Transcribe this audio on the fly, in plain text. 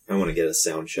want to get a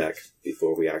sound check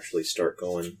before we actually start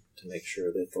going to make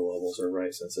sure that the levels are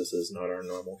right, since this is not our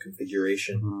normal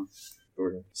configuration. Mm-hmm.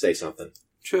 Jordan, say something.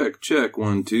 Check.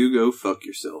 1, 2, go fuck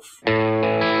yourself.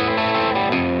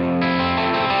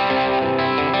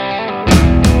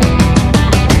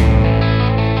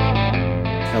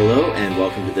 Hello, and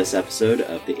welcome to this episode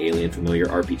of the Alien Familiar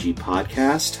RPG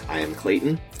Podcast. I am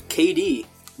Clayton. KD.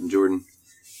 I'm Jordan.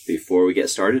 Before we get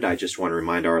started, I just want to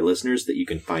remind our listeners that you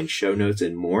can find show notes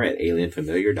and more at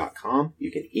alienfamiliar.com.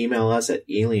 You can email us at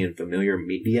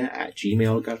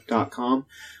alienfamiliarmedia@gmail.com.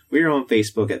 We are on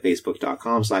Facebook at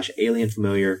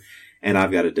facebook.com/alienfamiliar, and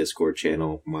I've got a Discord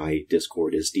channel. My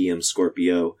Discord is DM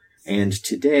Scorpio. And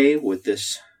today, with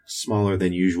this smaller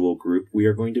than usual group, we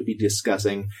are going to be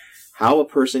discussing how a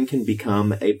person can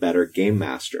become a better game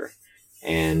master.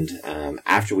 And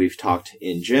after we've talked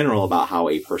in general about how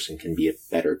a person can be a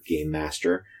better game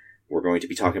master, we're going to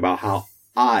be talking about how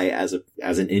I, as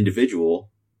an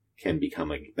individual, can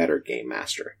become a better game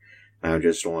master. And I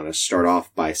just want to start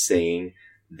off by saying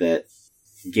that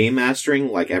game mastering,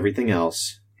 like everything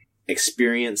else,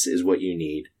 experience is what you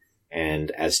need. And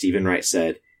as Stephen Wright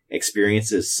said,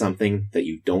 experience is something that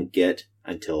you don't get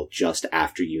until just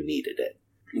after you needed it.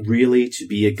 Really, to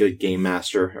be a good game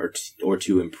master or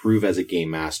to improve as a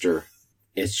game master,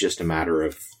 it's just a matter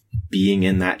of being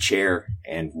in that chair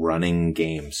and running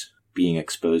games, being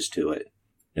exposed to it.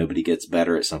 Nobody gets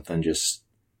better at something just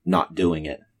not doing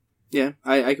it. Yeah,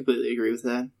 I completely agree with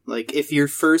that. Like, if your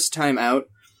first time out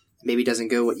maybe doesn't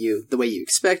go the way you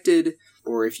expected,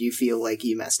 or if you feel like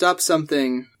you messed up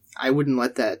something, I wouldn't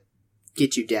let that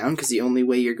get you down, because the only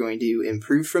way you're going to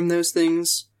improve from those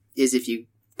things is if you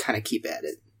kind of keep at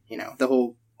it. You know, the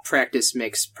whole practice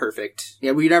makes perfect.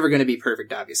 Yeah, we're never going to be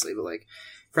perfect, obviously, but like,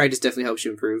 practice definitely helps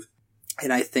you improve.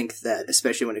 And I think that,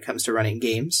 especially when it comes to running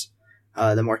games,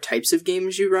 the more types of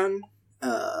games you run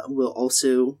will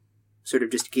also sort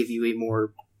of just give you a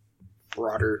more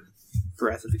broader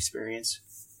breadth of experience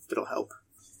that'll help.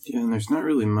 Yeah, and there's not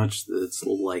really much that's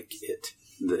like it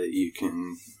that you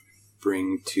can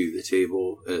bring to the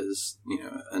table as,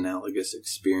 analogous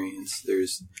experience.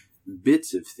 There's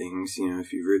bits of things,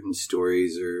 if you've written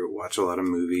stories or watch a lot of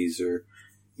movies, or,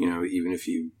 even if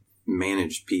you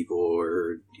managed people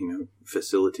or,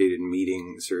 facilitated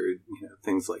meetings or,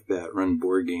 things like that, run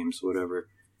board games, whatever.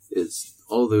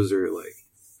 All those are like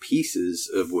pieces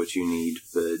of what you need,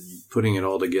 but putting it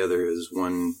all together as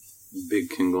one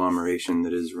big conglomeration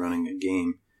that is running a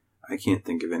game, I can't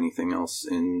think of anything else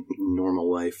in normal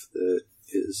life that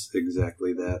is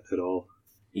exactly that at all.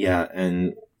 Yeah,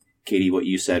 and Katie, what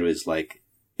you said was like,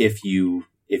 if you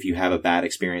have a bad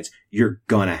experience, you're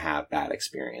gonna have bad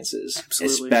experiences.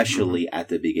 Absolutely. Especially at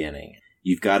the beginning.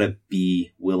 You've got to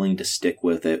be willing to stick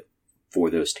with it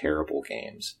for those terrible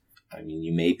games. I mean,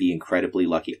 you may be incredibly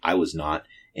lucky. I was not,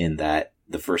 in that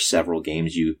the first several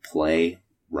games you play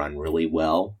run really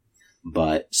well,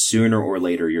 but sooner or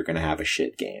later you're gonna have a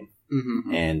shit game.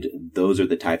 Mm-hmm. And those are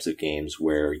the types of games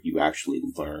where you actually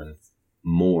learn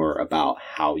more about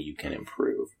how you can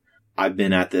improve. I've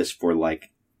been at this for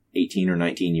like 18 or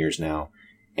 19 years now,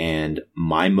 and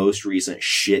my most recent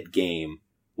shit game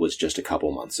was just a couple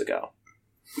months ago.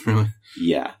 Really?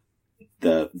 Yeah.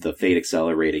 The Fate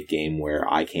Accelerated game where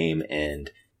I came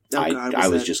and I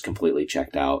was just completely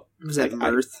checked out. Was that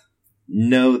Mirth?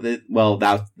 No,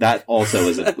 that also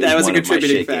is that was a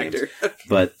contributing factor.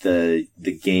 But the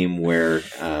game where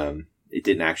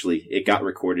it got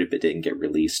recorded but didn't get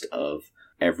released, of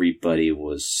everybody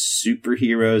was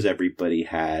superheroes. Everybody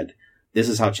had... This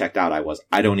is how checked out I was.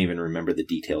 I don't even remember the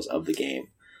details of the game.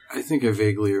 I think I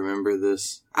vaguely remember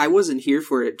this. I wasn't here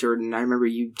for it, Jordan. I remember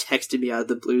you texted me out of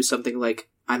the blue something like,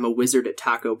 "I'm a wizard at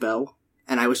Taco Bell."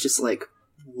 And I was just like,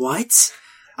 what?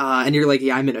 And you're like,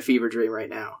 "Yeah, I'm in a fever dream right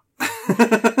now."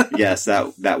 Yes,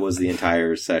 that was the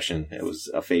entire session. It was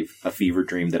a fever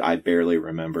dream that I barely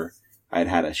remember. I'd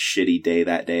had a shitty day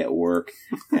that day at work,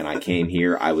 and I came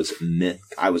here. I was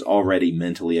already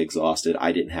mentally exhausted.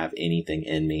 I didn't have anything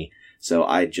in me. So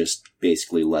I just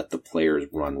basically let the players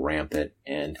run rampant,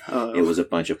 and It was a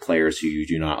bunch of players who you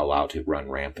do not allow to run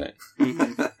rampant.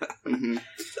 Mm-hmm. Mm-hmm.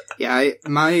 Yeah,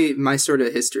 my sort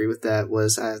of history with that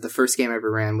was the first game I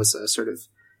ever ran was a sort of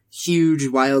huge,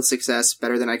 wild success,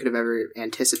 better than I could have ever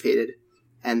anticipated.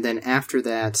 And then after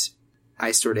that,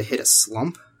 I sort of hit a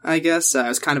slump, I guess. I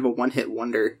was kind of a one-hit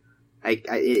wonder.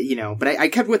 But I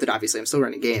kept with it, obviously. I'm still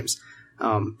running games.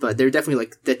 But they're definitely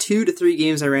like the 2 to 3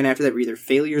 games I ran after that were either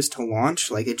failures to launch,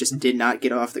 like it just did not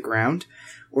get off the ground,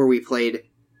 or we played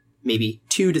maybe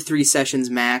 2 to 3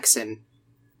 sessions max and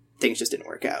things just didn't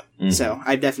work out. Mm-hmm. So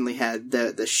I've definitely had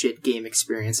the shit game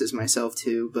experiences myself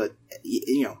too, but,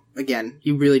 again,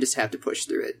 you really just have to push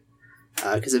through it.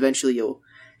 Because eventually you'll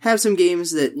have some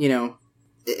games that,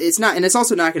 it's not, and it's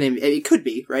also not going to, it could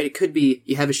be, right? It could be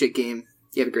you have a shit game,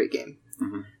 you have a great game.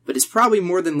 Mm-hmm. But it's probably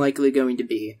more than likely going to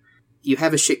be you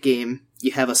have a shit game,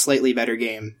 you have a slightly better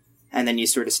game, and then you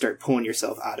sort of start pulling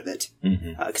yourself out of it.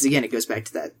 Because again, it goes back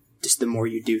to that, just the more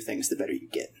you do things, the better you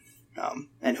get.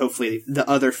 And hopefully the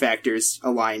other factors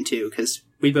align too, because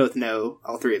we both know,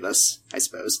 all three of us, I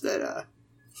suppose, that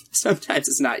sometimes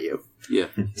it's not you. Yeah.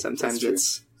 Sometimes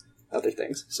it's other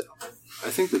things. So I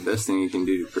think the best thing you can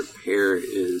do to prepare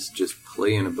is just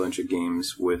play in a bunch of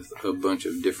games with a bunch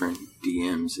of different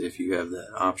DMs if you have that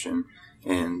option,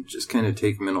 and just kind of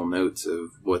take mental notes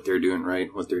of what they're doing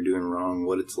right, what they're doing wrong,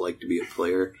 what it's like to be a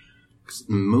player. 'Cause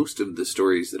most of the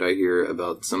stories that I hear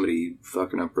about somebody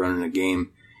fucking up running a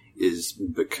game is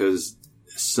because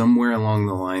somewhere along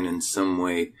the line, in some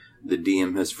way, the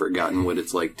DM has forgotten what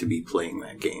it's like to be playing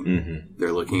that game. Mm-hmm.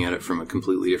 They're looking at it from a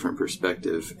completely different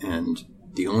perspective, and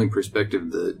the only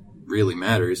perspective that really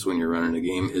matters when you're running a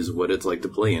game is what it's like to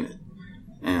play in it.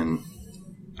 And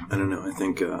I don't know, I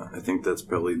think that's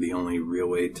probably the only real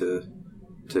way to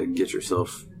get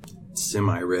yourself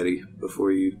semi-ready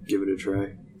before you give it a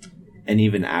try. And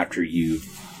even after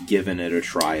you've given it a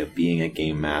try of being a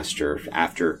game master,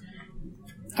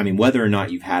 whether or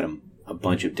not you've had a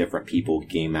bunch of different people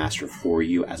game master for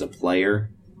you as a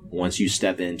player, once you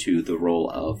step into the role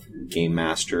of game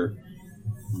master,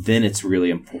 then it's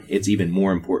even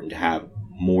more important to have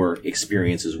more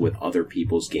experiences with other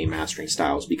people's game mastering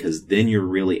styles, because then you're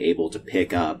really able to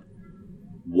pick up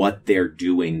what they're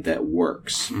doing that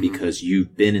works, because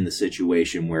you've been in the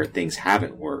situation where things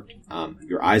haven't worked.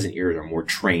 Your eyes and ears are more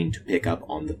trained to pick up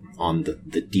on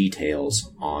the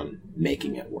details on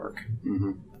making it work.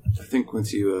 Mm-hmm. I think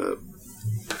once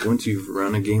you've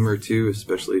run a game or two,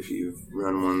 especially if you've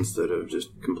run ones that have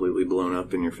just completely blown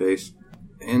up in your face,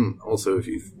 and also if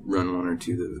you've run one or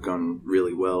two that have gone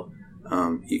really well,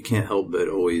 you can't help but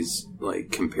always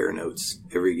compare notes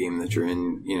every game that you're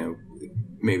in.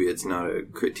 Maybe it's not a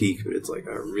critique, but it's like,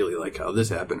 I really like how this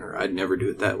happened, or I'd never do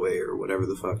it that way, or whatever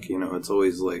the fuck. It's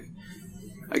always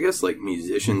I guess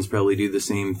musicians probably do the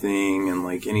same thing, and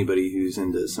anybody who's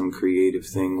into some creative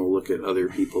thing will look at other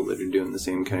people that are doing the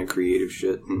same kind of creative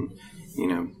shit and,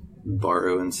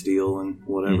 borrow and steal and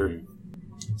whatever.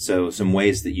 Mm-hmm. So some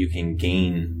ways that you can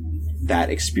gain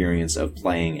that experience of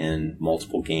playing in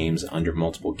multiple games under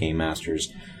multiple game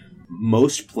masters.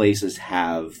 Most places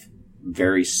have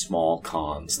very small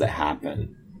cons that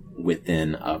happen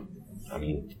within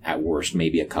at worst,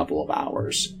 maybe a couple of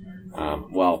hours.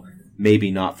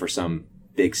 Maybe not for some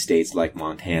big states like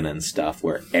Montana and stuff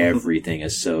where everything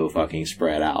is so fucking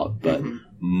spread out, but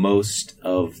most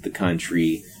of the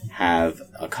country have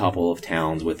a couple of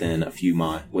towns within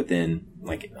within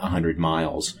 100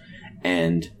 miles.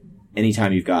 And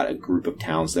anytime you've got a group of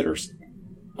towns that are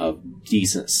of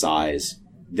decent size,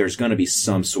 there's going to be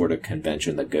some sort of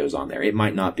convention that goes on there. It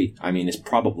might not be, it's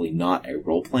probably not a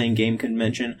role-playing game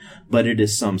convention, but it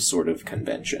is some sort of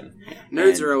convention.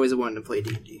 Nerds are always wanting to play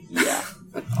D&D. Yeah.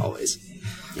 Always.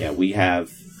 Yeah, we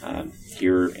have,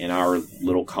 here in our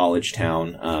little college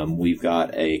town, we've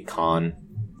got a con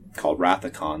called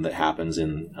Wrathacon that happens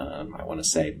in, I want to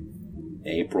say,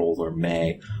 April or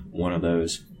May, one of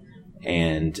those.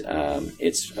 And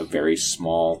it's a very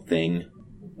small thing.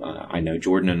 I know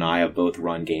Jordan and I have both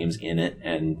run games in it,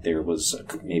 and there was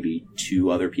maybe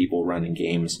 2 other people running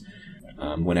games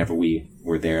whenever we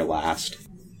were there last.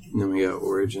 And then we got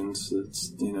Origins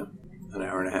that's, an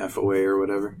hour and a half away or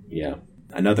whatever. Yeah.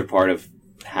 Another part of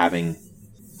having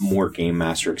more Game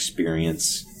Master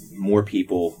experience, more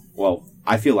people... Well,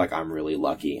 I feel like I'm really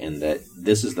lucky in that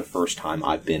this is the first time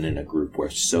I've been in a group where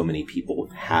so many people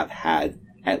have had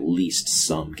at least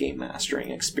some game mastering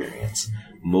experience.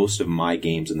 Most of my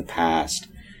games in the past,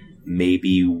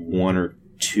 maybe 1 or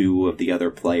 2 of the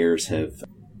other players have...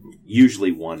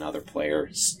 Usually one other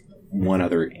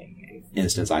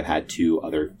instance, I've had 2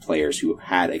 other players who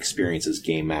had experience as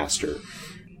game master.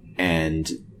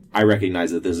 And I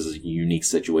recognize that this is a unique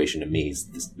situation to me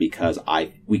because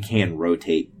we can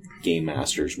rotate game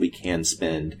masters. We can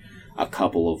spend a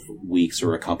couple of weeks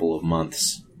or a couple of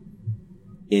months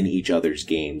in each other's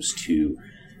games to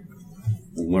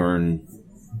learn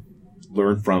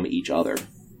from each other,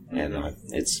 and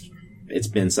it's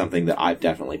been something that I've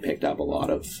definitely picked up a lot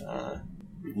of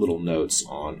little notes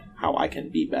on how I can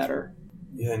be better.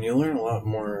 Yeah, and you learn a lot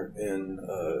more in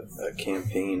a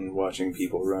campaign watching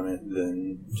people run it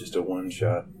than just a one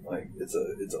shot. It's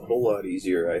a whole lot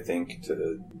easier, I think,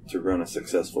 to run a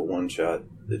successful one shot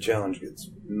the challenge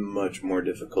gets much more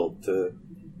difficult to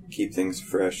keep things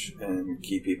fresh and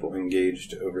keep people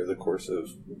engaged over the course of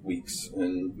weeks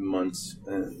and months,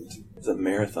 and it's a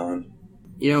marathon.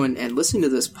 You know, and listening to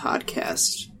this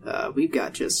podcast, we've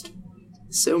got just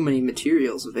so many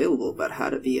materials available about how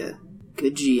to be a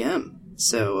good GM.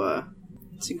 So,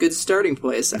 it's a good starting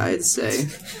place, I'd say.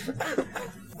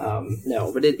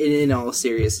 No, but in all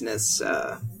seriousness,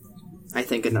 I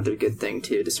think another good thing,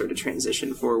 too, to sort of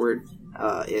transition forward,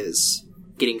 is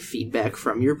getting feedback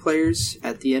from your players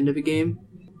at the end of a game,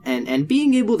 and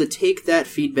being able to take that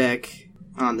feedback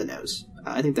on the nose.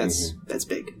 I think that's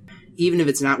big. Even if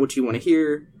it's not what you want to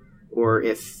hear, or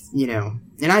if, you know,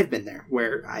 and I've been there,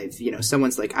 where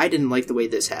someone's like, I didn't like the way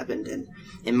this happened, and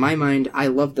in my mind, I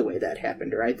loved the way that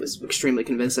happened, or I was extremely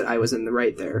convinced that I was in the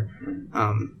right there.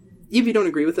 Even if you don't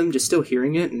agree with them, just still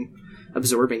hearing it and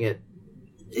absorbing it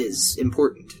is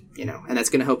important, you know, and that's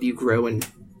going to help you grow and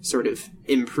sort of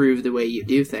improve the way you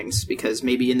do things, because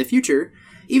maybe in the future,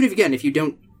 even if you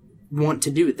don't want to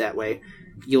do it that way,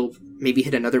 you'll maybe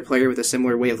hit another player with a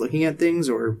similar way of looking at things,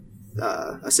 or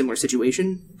a similar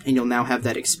situation, and you'll now have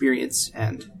that experience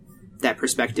and that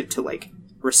perspective to, like,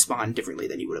 respond differently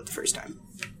than you would have the first time.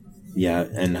 Yeah,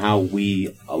 and how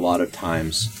we, a lot of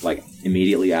times, like,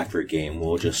 immediately after a game,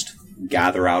 we'll just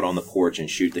gather out on the porch and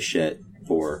shoot the shit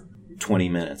for 20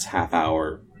 minutes, half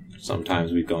hour.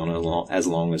 Sometimes we've gone as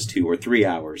long as 2 or 3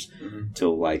 hours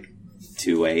till, like,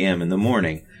 2 a.m. in the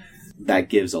morning. That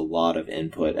gives a lot of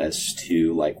input as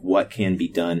to, like, what can be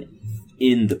done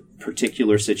in the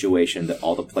particular situation that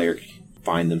all the players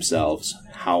find themselves,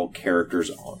 how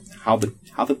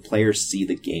the players see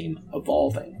the game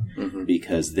evolving,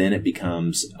 because then it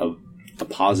becomes a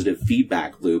positive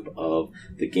feedback loop of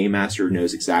the game master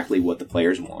knows exactly what the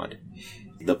players want.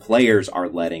 The players are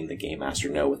letting the game master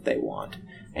know what they want,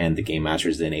 and the game master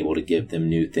is then able to give them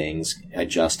new things,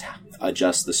 adjust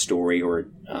the story, or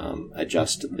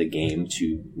adjust the game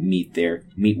to meet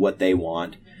what they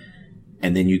want.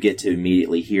 And then you get to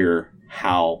immediately hear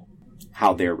how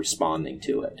they're responding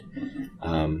to it.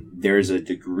 There's a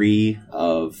degree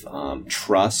of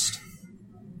trust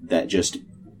that just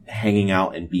hanging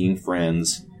out and being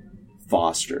friends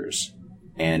fosters.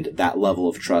 And that level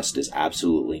of trust is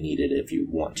absolutely needed if you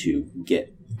want to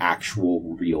get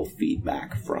actual, real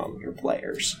feedback from your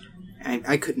players.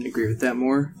 I couldn't agree with that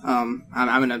more. I'm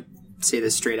going to say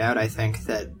this straight out. I think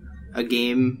that a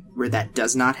game where that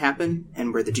does not happen,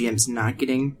 and where the GM's not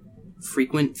getting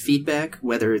frequent feedback,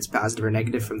 whether it's positive or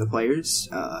negative from the players,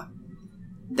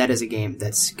 that is a game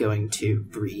that's going to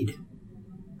breed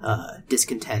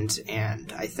discontent,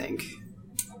 and I think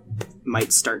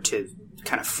might start to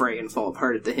kind of fray and fall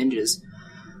apart at the hinges.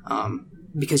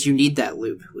 Because you need that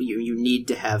loop. You need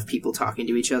to have people talking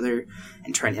to each other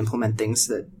and trying to implement things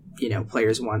that, you know,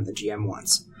 players want, the GM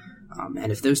wants.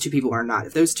 And if those two people are not,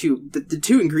 the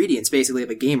two ingredients basically of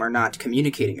a game are not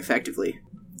communicating effectively,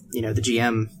 you know, the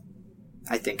GM,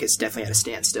 I think, is definitely at a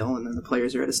standstill, and then the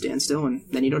players are at a standstill, and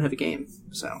then you don't have a game.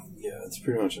 So yeah, it's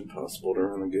pretty much impossible to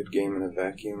run a good game in a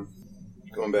vacuum.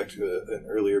 Going back to an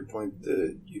earlier point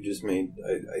that you just made,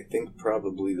 I think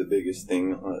probably the biggest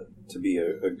thing to be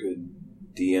a good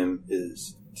DM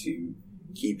is to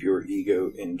keep your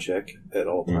ego in check at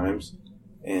all times.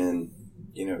 And,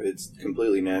 you know, it's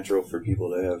completely natural for people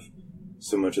to have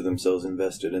so much of themselves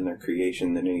invested in their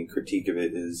creation that any critique of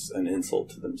it is an insult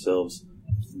to themselves.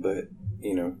 But,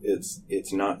 you know,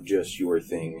 it's not just your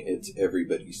thing, it's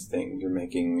everybody's thing. You're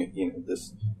making, you know,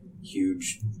 this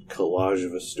huge collage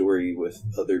of a story with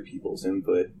other people's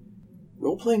input.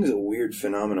 Role-playing is a weird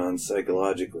phenomenon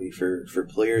psychologically for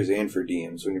players and for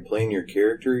DMs. When you're playing your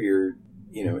character, you're,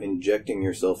 you know, injecting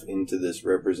yourself into this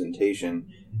representation,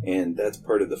 and that's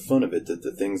part of the fun of it, that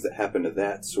the things that happen to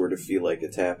that sort of feel like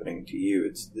it's happening to you.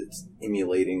 It's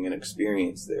emulating an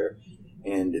experience there.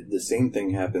 And the same thing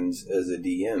happens as a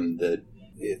DM, that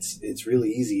it's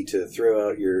really easy to throw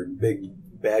out your big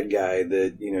bad guy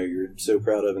that, you know, you're so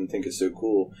proud of and think is so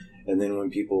cool, and then when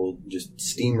people just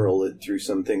steamroll it through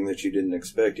something that you didn't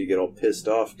expect, you get all pissed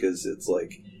off because it's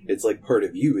like part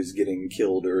of you is getting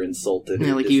killed or insulted.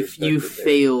 Yeah, like you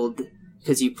failed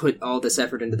because you put all this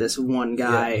effort into this one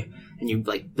guy, and you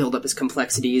like build up his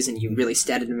complexities, and you really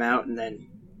statted him out, and then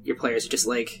your players are just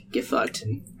like, get fucked.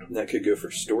 And that could go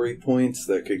for story points.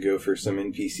 That could go for some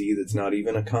NPC that's not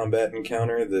even a combat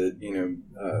encounter, that, you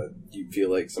know, you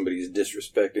feel like somebody's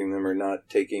disrespecting them or not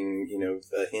taking, you know,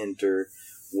 a hint or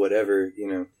whatever. You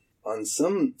know, on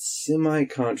some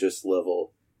semi-conscious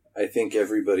level, I think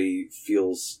everybody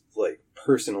feels like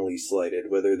personally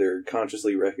slighted, whether they're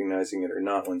consciously recognizing it or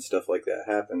not when stuff like that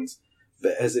happens.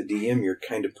 But as a DM, you're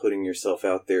kind of putting yourself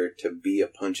out there to be a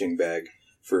punching bag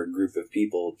for a group of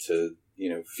people to,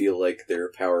 feel like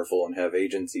they're powerful and have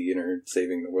agency and are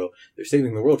saving the world. They're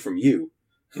saving the world from you.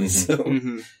 Mm-hmm.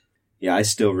 So, yeah, I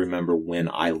still remember when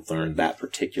I learned that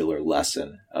particular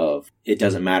lesson of it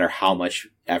doesn't matter how much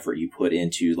effort you put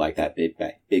into like that big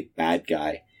bad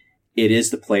guy. It is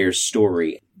the player's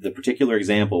story. The particular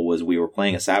example was we were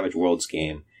playing a Savage Worlds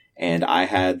game, and I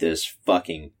had this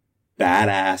fucking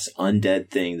badass undead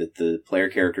thing that the player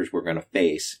characters were going to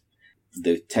face.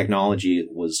 The technology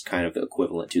was kind of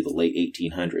equivalent to the late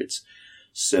 1800s.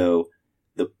 So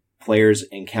the players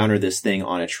encounter this thing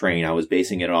on a train. I was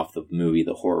basing it off the movie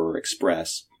The Horror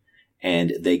Express.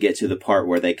 And they get to the part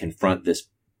where they confront this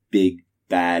big,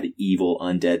 bad, evil,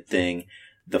 undead thing.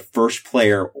 The first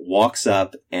player walks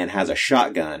up and has a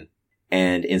shotgun.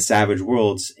 And in Savage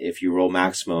Worlds, if you roll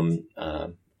maximum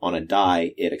on a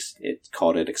die, it's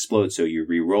called it explode, so you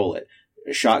re-roll it.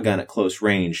 A shotgun at close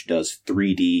range does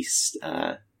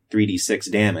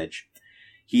 3d6 damage.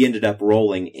 He ended up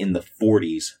rolling in the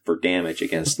 40s for damage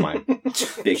against my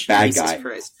big bad guy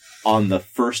on the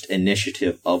first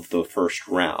initiative of the first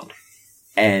round.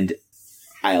 And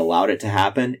I allowed it to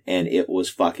happen, and it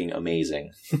was fucking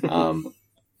amazing. The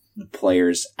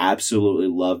players absolutely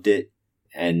loved it.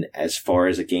 And as far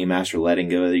as a game master letting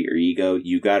go of your ego,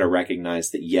 you gotta recognize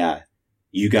that, yeah,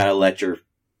 you gotta let your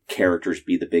characters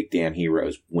be the big damn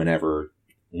heroes whenever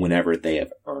they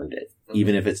have earned it. Mm-hmm.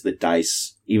 Even if it's the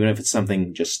dice, even if it's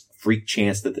something just freak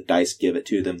chance that the dice give it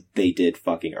to them, they did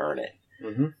fucking earn it.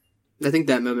 Mm-hmm. I think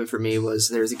that moment for me was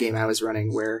there was a game I was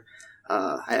running where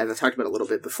I've talked about it a little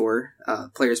bit before.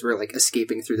 Players were like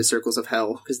escaping through the circles of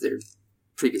hell because their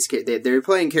previous they were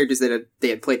playing characters that they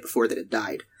had played before that had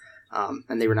died,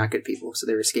 and they were not good people, so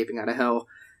they were escaping out of hell.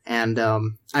 And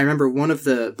I remember one of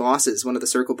the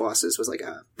circle bosses, was like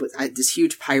this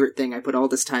huge pirate thing I put all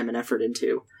this time and effort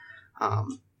into,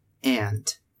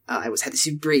 and I had this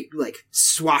great like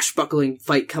swashbuckling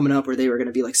fight coming up where they were going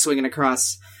to be like swinging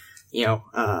across,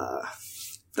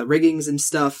 the riggings and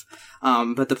stuff.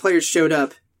 But the players showed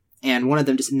up, and one of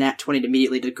them just nat 20'd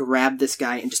immediately to grab this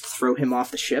guy and just throw him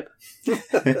off the ship.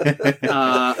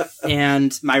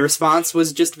 And my response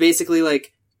was just basically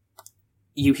like,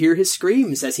 you hear his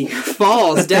screams as he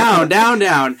falls down.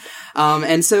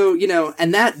 And so,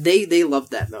 and that they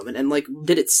loved that moment. And like,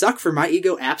 did it suck for my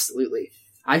ego? Absolutely.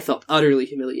 I felt utterly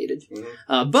humiliated.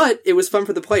 Mm-hmm. But it was fun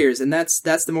for the players. And that's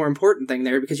the more important thing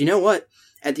there, because you know what?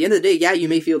 At the end of the day, yeah, you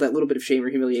may feel that little bit of shame or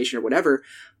humiliation or whatever,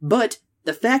 but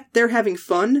the fact they're having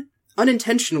fun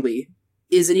unintentionally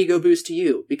is an ego boost to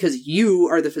you, because you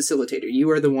are the facilitator.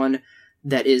 You are the one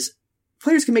that is...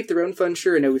 Players can make their own fun,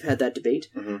 sure, I know we've had that debate,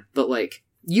 mm-hmm. but like,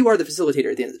 you are the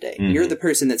facilitator at the end of the day. Mm-hmm. You're the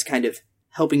person that's kind of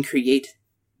helping create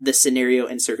the scenario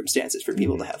and circumstances for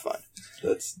people to have fun.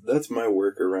 That's my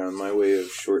workaround. My way of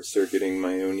short-circuiting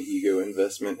my own ego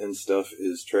investment and stuff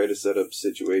is try to set up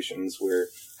situations where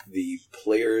the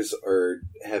players are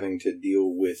having to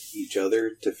deal with each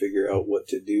other to figure out what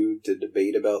to do, to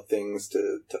debate about things,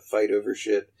 to fight over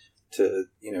shit, to,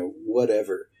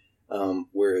 whatever.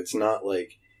 Where it's not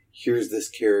like, here's this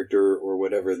character or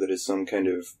whatever that is some kind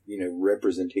of,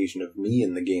 representation of me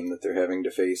in the game that they're having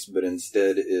to face, but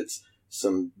instead it's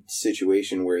some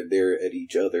situation where they're at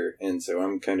each other, and so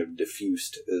I'm kind of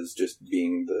diffused as just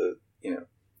being the,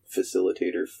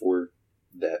 facilitator for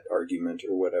that argument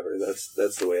or whatever.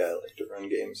 That's the way I like to run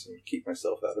games and keep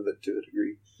myself out of it to a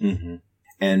degree. Mm-hmm.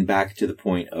 And back to the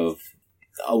point of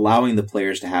allowing the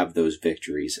players to have those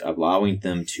victories, allowing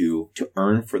them to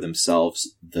earn for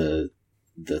themselves the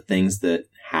things that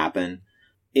happen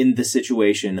in the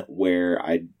situation where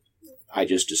I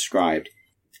just described.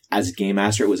 As a game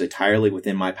master, it was entirely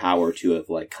within my power to have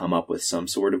like come up with some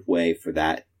sort of way for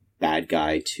that bad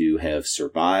guy to have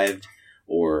survived,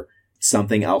 or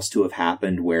something else to have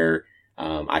happened where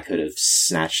I could have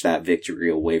snatched that victory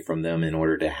away from them in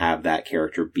order to have that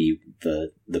character be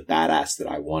the badass that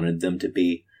I wanted them to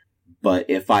be. But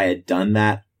if I had done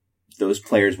that, those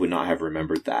players would not have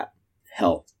remembered that.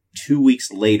 Hell, 2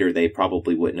 weeks later, they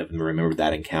probably wouldn't have remembered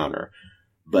that encounter.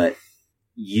 But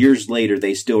years later,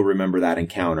 they still remember that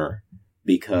encounter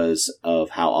because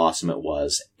of how awesome it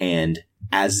was. And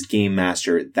as game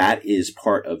master, that is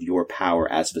part of your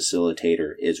power as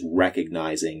facilitator, is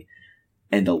recognizing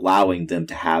and allowing them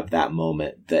to have that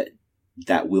moment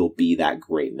that will be that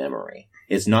great memory.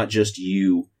 It's not just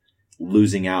you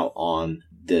losing out on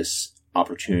this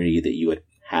opportunity that you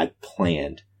had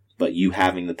planned, but you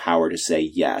having the power to say,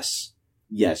 yes,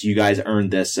 you guys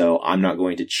earned this, so I'm not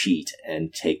going to cheat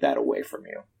and take that away from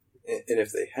you. And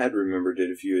if they had remembered it,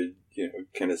 if you had,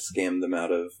 kind of scammed them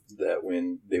out of that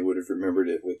win, they would have remembered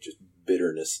it with just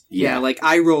bitterness. Yeah, like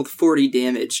I rolled 40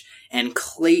 damage, and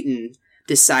Clayton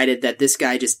decided that this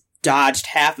guy just dodged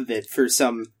half of it for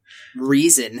some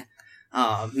reason.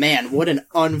 Man, what an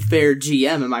unfair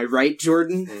GM. Am I right,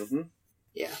 Jordan? Mm-hmm.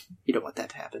 Yeah, you don't want that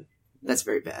to happen. That's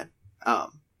very bad.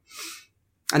 And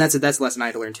that's a lesson I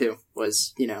had to learn too,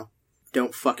 was,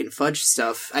 don't fucking fudge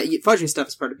stuff. Fudging stuff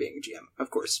is part of being a GM, of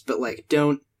course, but, like,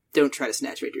 don't try to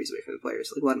snatch victories away from the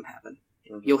players. Like, let them happen.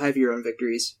 Mm-hmm. You'll have your own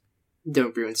victories.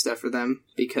 Don't ruin stuff for them,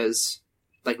 because,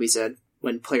 like we said,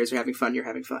 when players are having fun, you're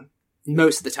having fun.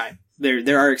 Most of the time.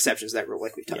 There are exceptions to that rule,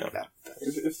 like we talked about.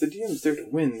 If the DM's there to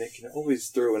win, they can always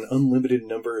throw an unlimited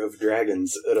number of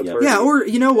dragons at a party. Yeah, or,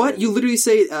 you know what? You literally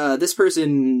say, this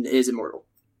person is immortal.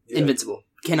 Yeah. Invincible.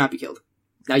 Cannot be killed.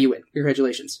 Now you win.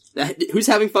 Congratulations. Who's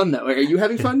having fun, though? Are you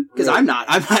having fun? Because right. I'm not.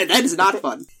 That is not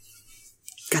fun.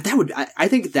 God, I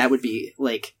think that would be,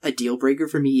 like, a deal breaker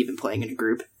for me, even playing in a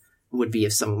group, would be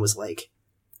if someone was like,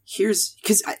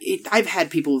 because I've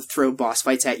had people throw boss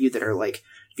fights at you that are like,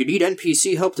 you need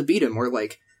NPC help to beat him, or,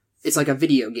 like, it's like a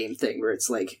video game thing where it's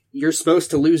like, you're supposed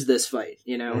to lose this fight,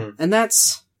 And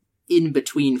that's in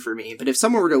between for me. But if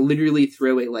someone were to literally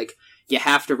throw a, like, you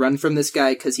have to run from this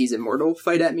guy because he's immortal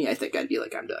fight at me, I think I'd be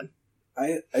like, I'm done.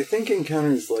 I think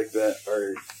encounters like that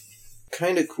are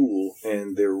kind of cool,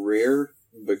 and they're rare,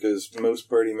 because most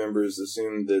party members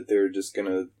assume that they're just going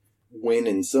to win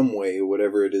in some way,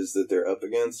 whatever it is that they're up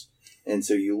against. And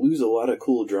so you lose a lot of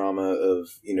cool drama of,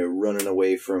 running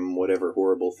away from whatever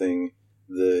horrible thing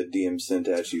the DM sent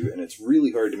at you. And it's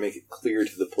really hard to make it clear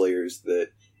to the players that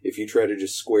if you try to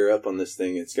just square up on this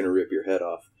thing, it's going to rip your head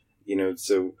off.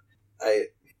 So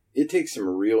it takes some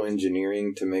real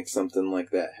engineering to make something like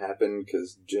that happen,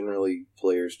 because generally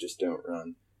players just don't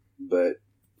run. But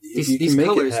if you can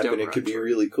make it happen, it could be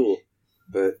really cool.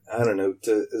 But I don't know,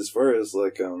 as far as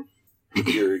like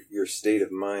your state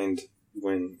of mind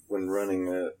when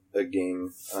running a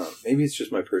game, maybe it's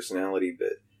just my personality,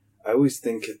 but I always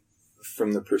think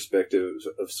from the perspective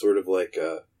of sort of like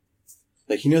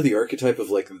the archetype of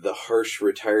like the harsh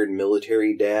retired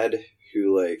military dad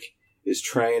who like is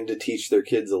trying to teach their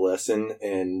kids a lesson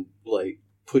and like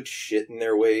put shit in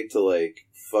their way to like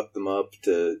fuck them up,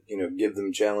 to give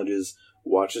them challenges,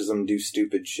 watches them do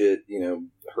stupid shit,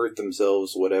 hurt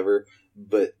themselves, whatever,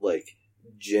 but like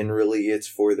generally it's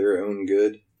for their own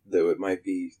good, though it might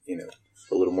be,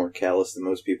 a little more callous than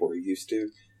most people are used to.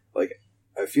 Like,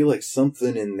 I feel like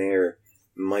something in there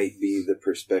might be the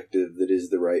perspective that is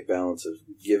the right balance of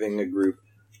giving a group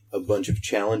a bunch of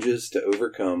challenges to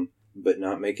overcome, but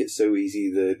not make it so easy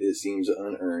that it seems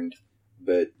unearned,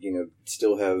 but,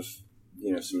 still have,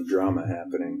 some drama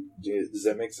happening. Does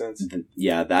that make sense?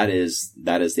 Yeah, that is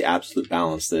the absolute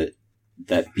balance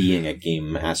that being a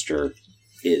game master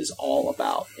is all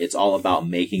about. It's all about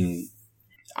making,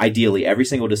 ideally, every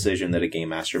single decision that a game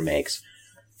master makes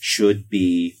should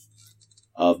be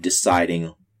of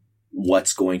deciding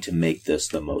what's going to make this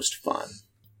the most fun.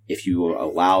 If you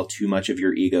allow too much of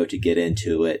your ego to get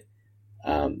into it,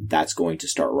 that's going to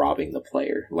start robbing the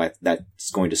player. That's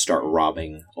going to start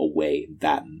robbing away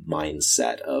that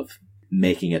mindset of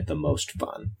making it the most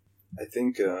fun. I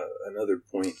think another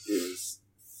point is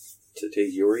to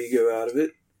take your ego out of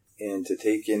it, and to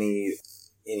take any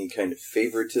kind of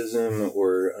favoritism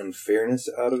or unfairness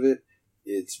out of it.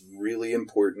 It's really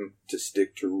important to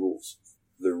stick to rules.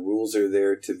 The rules are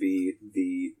there to be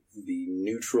the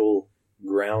neutral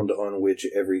ground on which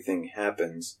everything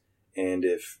happens. And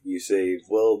if you say,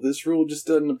 well, this rule just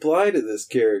doesn't apply to this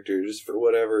character just for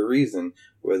whatever reason,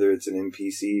 whether it's an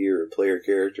NPC or a player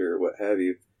character or what have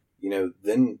you,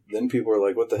 then people are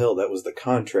like, what the hell? That was the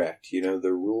contract.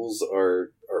 The rules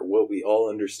are what we all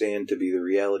understand to be the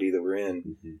reality that we're in.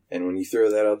 Mm-hmm. And when you throw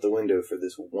that out the window for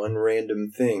this one random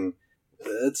thing,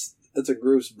 that's a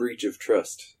gross breach of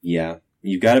trust. Yeah.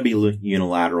 You've got to be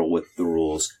unilateral with the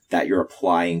rules that you're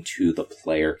applying to the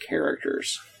player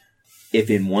characters. If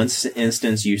in one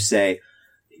instance you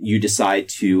decide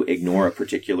to ignore a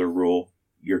particular rule,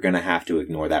 you're going to have to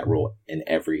ignore that rule in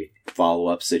every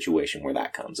follow-up situation where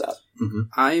that comes up. Mm-hmm.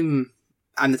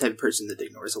 I'm the type of person that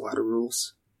ignores a lot of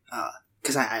rules.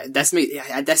 Because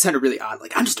that sounded really odd.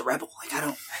 Like, I'm just a rebel. Like, I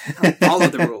don't follow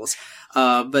the rules.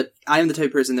 But I am the type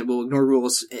of person that will ignore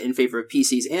rules in favor of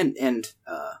PCs and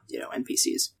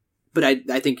NPCs. But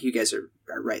I think you guys are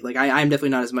right. Like, I'm definitely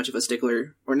not as much of a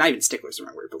stickler, or not even stickler is the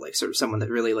wrong word, but like sort of someone that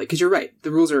really like, because you're right.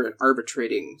 The rules are an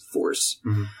arbitrating force.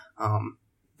 Mm-hmm.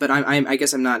 But I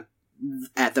guess I'm not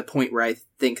at the point where I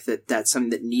think that that's something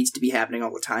that needs to be happening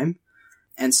all the time.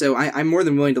 And so I'm more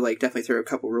than willing to like definitely throw a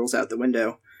couple rules out the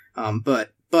window.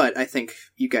 But I think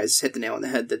you guys hit the nail on the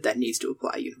head that needs to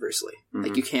apply universally. Mm-hmm.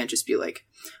 Like, you can't just be like,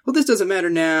 well, this doesn't matter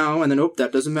now, and then,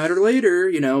 that doesn't matter later.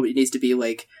 It needs to be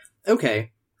like,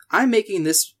 okay, I'm making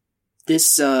this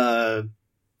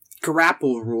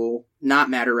grapple rule not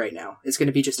matter right now. It's going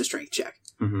to be just a strength check.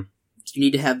 Mm-hmm. You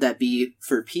need to have that be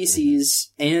for PCs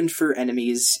and for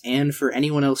enemies and for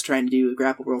anyone else trying to do a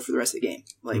grapple roll for the rest of the game.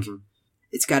 Like,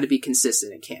 it's got to be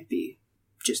consistent. It can't be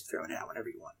just throwing it out whenever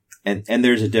you want. And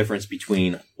there's a difference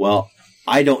between, well,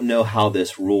 I don't know how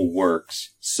this rule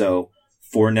works, so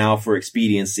for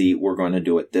expediency, we're going to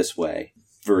do it this way,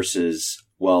 versus,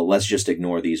 well, let's just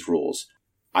ignore these rules.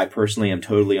 I personally am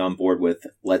totally on board with,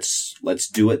 let's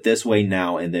do it this way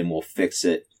now, and then we'll fix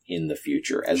it in the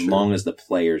future, as long as the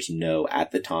players know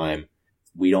at the time.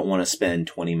 We don't want to spend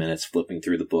 20 minutes flipping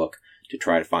through the book to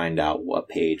try to find out what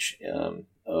page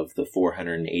of the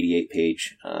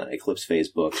 488-page Eclipse Phase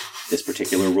book this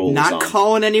particular rule is on. Not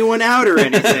calling anyone out or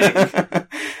anything.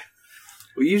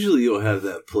 Well, usually you'll have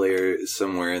that player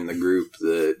somewhere in the group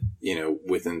that, you know,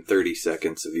 within 30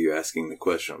 seconds of you asking the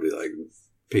question, will be like,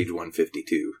 page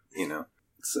 152, you know?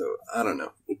 So, I don't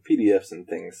know. With PDFs and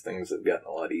things have gotten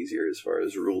a lot easier as far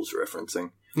as rules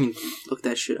referencing. Look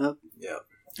that shit up. Yeah.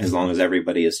 As long as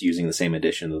everybody is using the same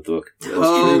edition of the book.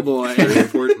 Oh, boy. Very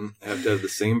important. Have to have the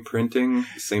same printing,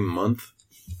 the same month,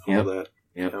 all that.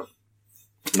 Yep. Yep.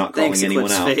 Not calling Thanks,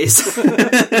 anyone out. Phase.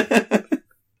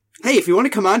 Hey, if you want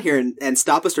to come on here and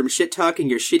stop us from shit-talking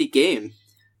your shitty game,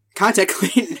 contact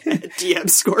Clayton at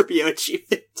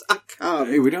dmscorpio@gmail.com.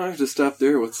 Hey, we don't have to stop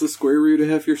there. What's the square root of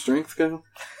half your strength, Kyle?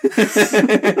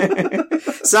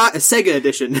 Sega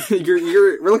edition.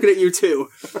 We're looking at you too.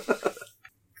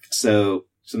 So,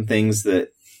 some things that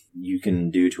you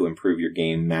can do to improve your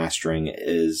game mastering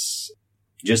is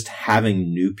just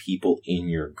having new people in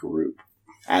your group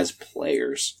as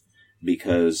players.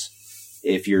 Because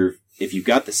if you've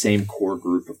got the same core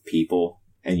group of people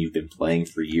and you've been playing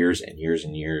for years and years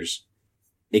and years,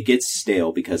 it gets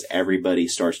stale because everybody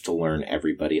starts to learn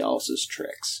everybody else's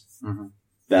tricks. Mm-hmm.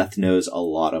 Beth knows a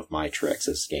lot of my tricks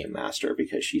as game master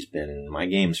because she's been in my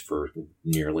games for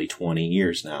nearly 20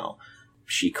 years now.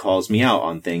 She calls me out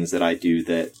on things that I do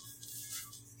that,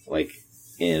 like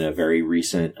in a very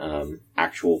recent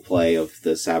actual play of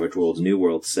the Savage Worlds New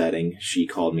World setting, she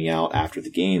called me out after the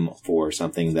game for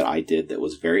something that I did that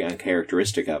was very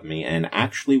uncharacteristic of me and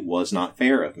actually was not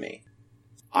fair of me.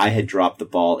 I had dropped the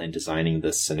ball in designing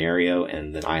this scenario,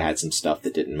 and then I had some stuff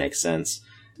that didn't make sense.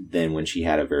 Then when she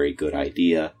had a very good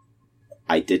idea,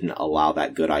 I didn't allow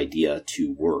that good idea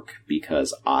to work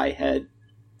because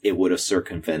it would have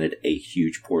circumvented a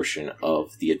huge portion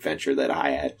of the adventure that I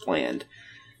had planned.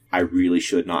 I really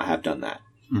should not have done that.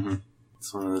 Mm-hmm.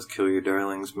 It's one of those kill your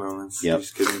darlings moments. Yep. You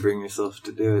just couldn't bring yourself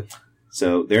to do it.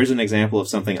 So there's an example of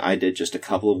something I did just a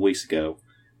couple of weeks ago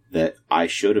that I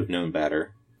should have known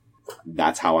better.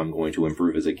 That's how I'm going to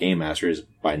improve as a game master, is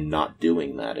by not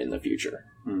doing that in the future.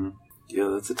 Mm-hmm. Yeah,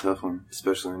 that's a tough one,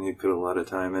 especially when you put a lot of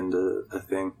time into a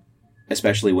thing.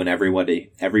 Especially when everybody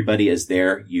is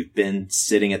there. You've been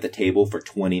sitting at the table for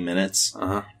 20 minutes,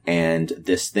 and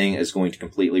this thing is going to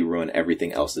completely ruin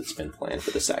everything else that's been planned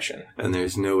for the session. And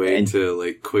there's no way to,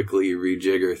 like, quickly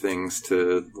rejigger things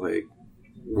to, like,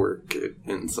 work it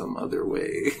in some other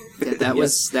way. Yeah, that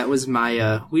was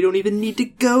my, we don't even need to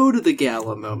go to the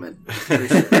gala moment. For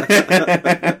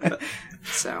sure.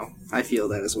 So, I feel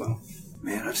that as well.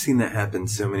 Man, I've seen that happen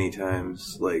so many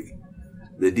times. Like,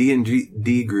 the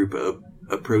D&D group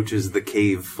approaches the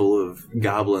cave full of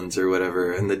goblins or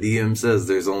whatever, and the DM says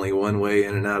there's only one way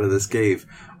in and out of this cave.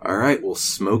 All right, we'll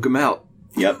smoke them out.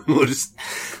 Yep. We'll just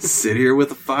sit here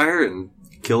with a fire and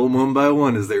kill them one by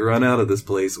one as they run out of this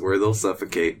place where they'll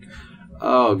suffocate.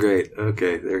 Oh, great.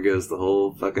 Okay, there goes the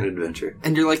whole fucking adventure.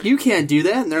 And you're like, you can't do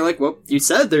that. And they're like, well, you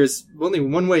said there's only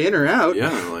one way in or out.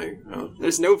 Yeah, I'm like, oh,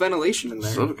 there's no ventilation in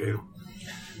there. Suffocate them.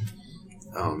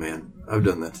 Oh, man. I've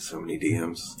done that to so many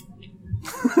DMs.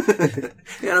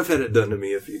 And I've had it done to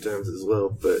me a few times as well,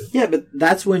 but... Yeah, but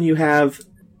that's when you have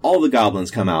all the goblins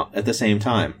come out at the same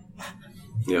time.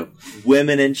 Yeah.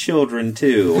 Women and children,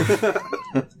 too.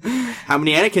 How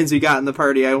many Anakins we got in the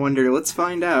party, I wonder. Let's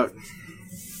find out.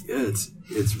 Yeah,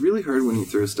 it's really hard when you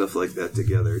throw stuff like that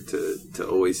together to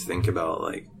always think about,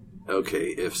 like, okay,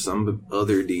 if some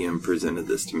other DM presented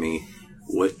this to me,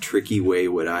 what tricky way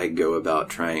would I go about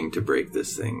trying to break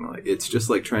this thing? Like, it's just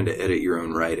like trying to edit your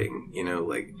own writing, you know,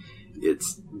 like,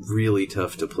 it's really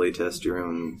tough to playtest your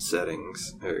own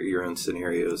settings, or your own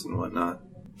scenarios and whatnot.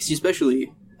 You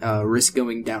especially risk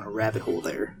going down a rabbit hole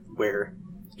there, where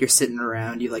you're sitting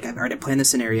around, you're like, I've already planned the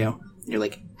scenario, and you're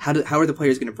like, how are the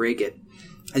players going to break it?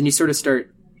 And you sort of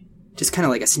start just kind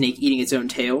of like a snake eating its own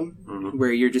tail,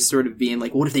 where you're just sort of being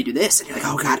like, what if they do this? And you're like,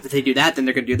 oh god, if they do that, then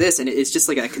they're going to do this. And it's just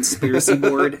like a conspiracy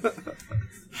board.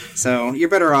 So you're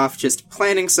better off just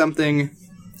planning something,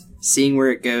 seeing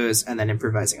where it goes, and then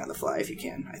improvising on the fly if you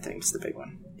can. I think is the big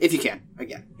one. If you can,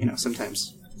 again,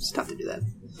 sometimes it's tough to do that.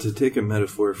 To take a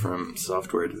metaphor from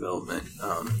software development,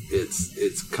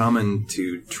 it's common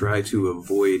to try to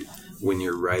avoid, when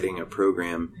you're writing a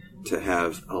program, to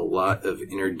have a lot of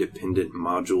interdependent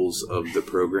modules of the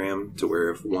program, to where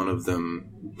if one of them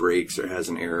breaks or has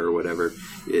an error or whatever,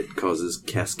 it causes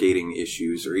cascading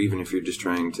issues. Or even if you're just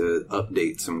trying to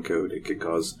update some code, it could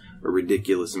cause a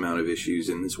ridiculous amount of issues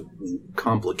in this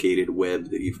complicated web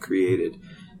that you've created.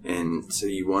 And so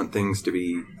you want things to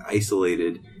be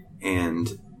isolated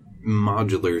and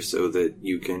modular so that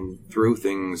you can throw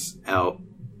things out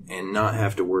and not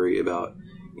have to worry about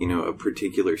a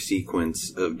particular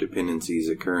sequence of dependencies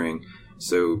occurring.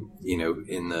 So, in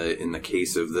the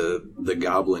case of the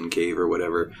goblin cave or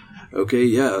whatever, okay,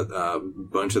 yeah, a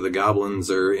bunch of the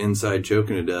goblins are inside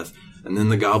choking to death, and then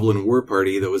the goblin war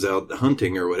party that was out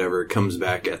hunting or whatever comes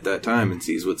back at that time and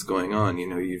sees what's going on.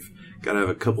 You've got to have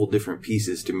a couple different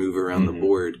pieces to move around the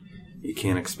board. You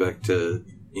can't expect to,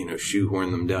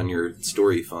 shoehorn them down your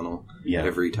story funnel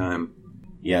every time.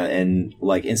 Yeah, and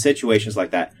like in situations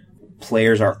like that,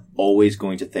 players are always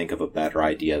going to think of a better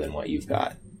idea than what you've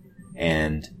got.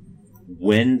 And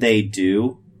when they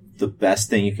do, the best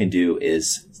thing you can do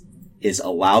is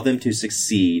allow them to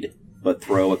succeed, but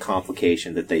throw a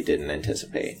complication that they didn't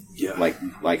anticipate. Yeah.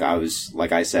 Like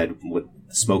I said, with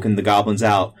smoking the goblins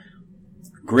out,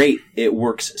 great. It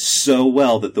works so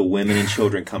well that the women and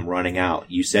children come running out.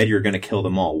 You said you're going to kill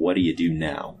them all. What do you do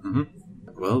now?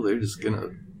 Mm-hmm. Well, they're just going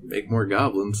to make more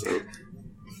goblins, so...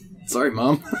 Sorry,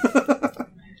 Mom.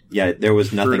 Yeah, there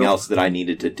was nothing else that I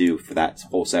needed to do for that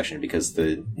whole session, because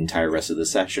the entire rest of the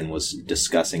session was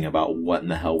discussing about what in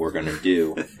the hell we're going to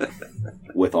do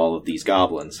with all of these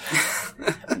goblins.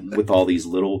 With all these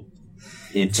little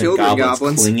infant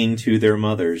goblins clinging to their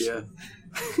mothers. Yeah.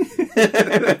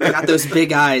 Got those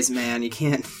big eyes, man. You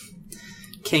can't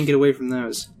get away from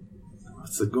those.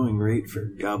 What's the going rate for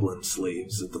goblin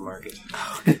slaves at the market?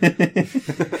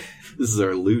 This is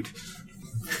our loot.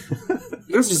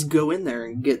 You guys just go in there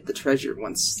and get the treasure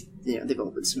once they've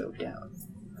all been smoked out.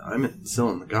 I'm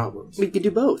selling the goblins. We could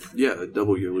do both. Yeah,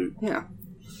 double your loot. Yeah.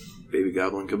 Baby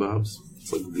goblin kebabs.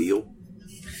 It's like veal.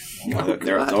 Oh,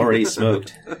 they're already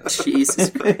smoked. Jesus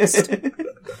Christ.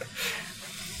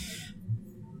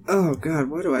 Oh God,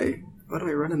 why do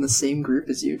I run in the same group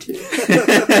as you two?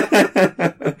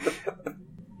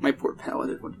 My poor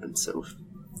paladin would have been so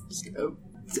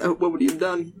what would he have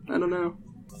done? I don't know.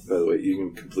 By the way, you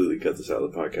can completely cut this out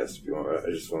of the podcast if you want.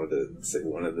 I just wanted to say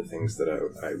one of the things that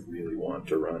I really want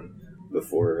to run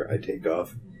before I take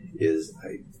off is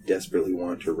I desperately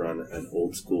want to run an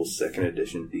old school 2nd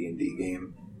edition D&D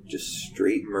game. Just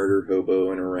straight murder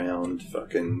hoboing around,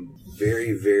 fucking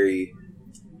very, very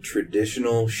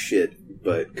traditional shit,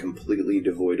 but completely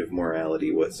devoid of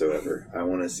morality whatsoever. I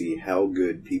want to see how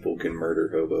good people can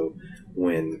murder hobo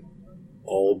when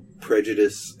all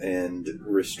prejudice and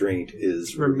restraint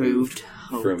is removed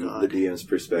from the DM's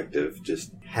perspective.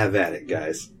 Just have at it,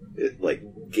 guys. Like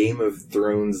Game of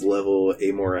Thrones level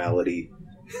amorality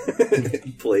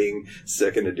playing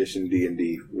 2nd edition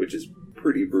D&D, which is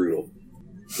pretty brutal.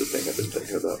 It's the thing I've been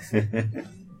thinking about.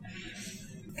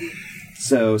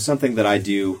 So something that I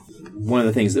do, one of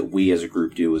the things that we as a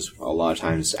group do is a lot of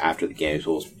times after the games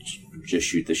we'll just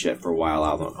shoot the shit for a while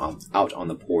out on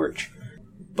the porch.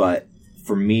 But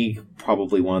for me,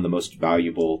 probably one of the most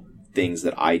valuable things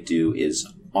that I do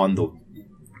is on the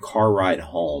car ride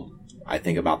home, I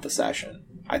think about the session.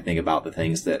 I think about the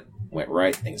things that went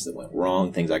right, things that went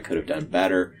wrong, things I could have done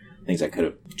better, things I could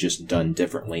have just done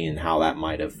differently, and how that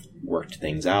might have worked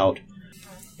things out.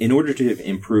 In order to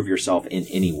improve yourself in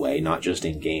any way, not just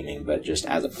in gaming, but just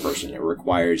as a person, it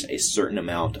requires a certain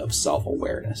amount of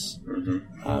self-awareness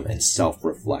and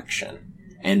self-reflection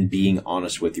and being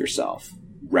honest with yourself,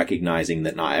 recognizing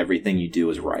that not everything you do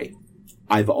is right.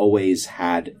 I've always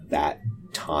had that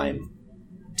time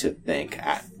to think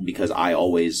because I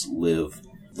always live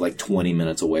like 20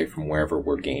 minutes away from wherever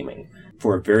we're gaming.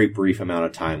 For a very brief amount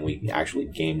of time, we actually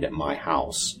gamed at my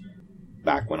house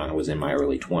back when I was in my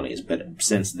early 20s. But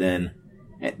since then,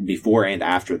 before and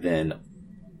after then,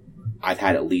 I've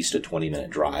had at least a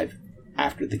 20-minute drive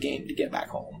after the game to get back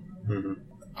home. Mm-hmm.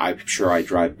 I'm sure I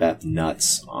drive Beth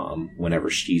nuts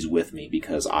whenever she's with me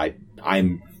because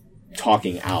I'm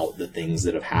talking out the things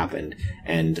that have happened,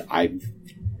 and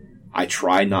I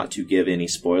try not to give any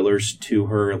spoilers to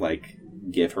her, like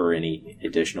give her any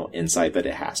additional insight, but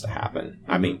it has to happen.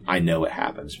 I mean, I know it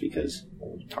happens because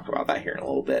we'll talk about that here in a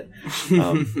little bit.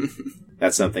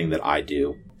 That's something that I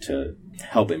do to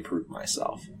help improve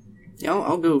myself. Yeah,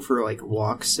 I'll go for like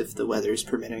walks if the weather's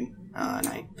permitting, and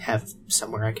I have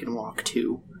somewhere I can walk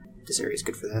to. This area's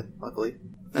good for that, luckily.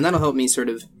 And that'll help me sort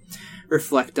of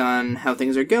reflect on how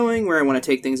things are going, where I want to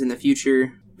take things in the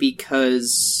future,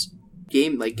 because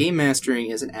game mastering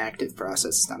is an active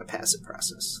process, it's not a passive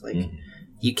process. Like,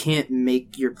 you can't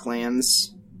make your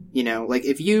plans, like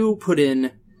if you put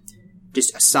in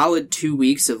just a solid 2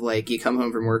 weeks of like, you come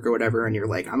home from work or whatever, and you're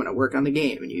like, I'm going to work on the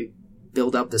game, and you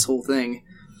build up this whole thing,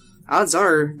 odds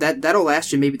are that'll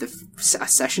last you maybe a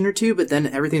session or two, but then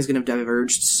everything's going to have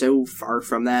diverged so far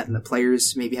from that, and the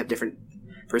players maybe have different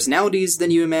personalities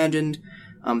than you imagined,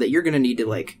 that you're going to need to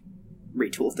like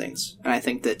retool things. And I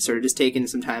think that sort of just taking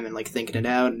some time and like thinking it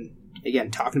out, and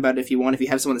again, talking about it if you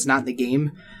have someone that's not in the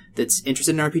game that's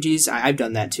interested in RPGs. I've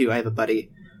done that too. I have a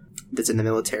buddy that's in the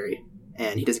military,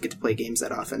 and he doesn't get to play games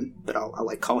that often, but I'll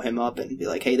like call him up and be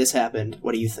like, hey, this happened,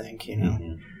 what do you think,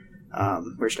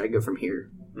 where should I go from here,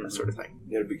 that sort of thing.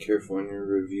 You gotta be careful in your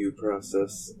review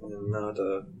process and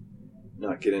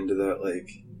not get into that like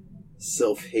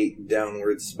self-hate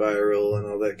downward spiral and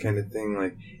all that kind of thing.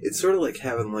 Like, it's sort of like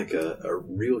having like a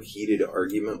real heated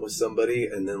argument with somebody,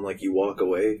 and then like you walk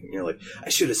away and you're like, I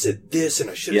should have said this and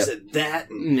I should have said that,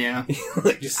 and yeah,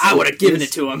 like, just I would have given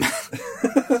it to him.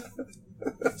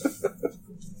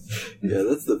 Yeah,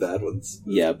 that's the bad ones.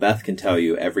 Yeah, Beth can tell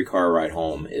you every car ride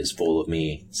home is full of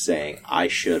me saying, I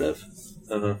should have.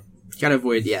 Gotta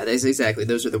avoid,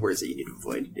 those are the words that you need to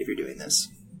avoid if you're doing this.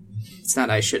 It's not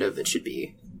I should have, it should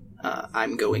be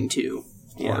I'm going to,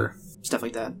 or stuff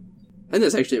like that. And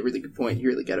that's actually a really good point. You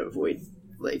really gotta avoid,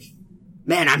 like,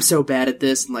 man, I'm so bad at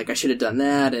this, and like I should have done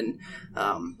that, and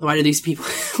why do these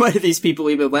people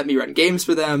even let me run games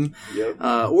for them? Yep.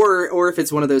 Or if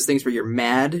it's one of those things where you're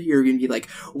mad, you're gonna be like,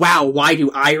 wow, why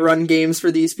do I run games for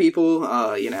these people?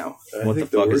 What the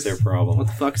fuck is their problem? What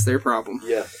the fuck's their problem?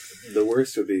 Yeah. The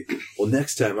worst would be, well,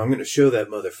 next time I'm going to show that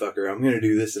motherfucker, I'm going to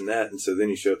do this and that, and so then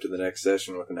you show up to the next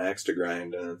session with an axe to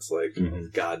grind, and it's like,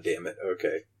 God damn it,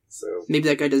 okay. So maybe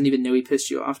that guy doesn't even know he pissed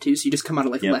you off, too, so you just come out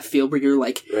of like left field where you're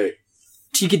like, right.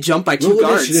 You could jump by two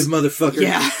guards. Initiative, motherfucker.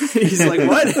 Yeah. He's like,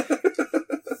 what?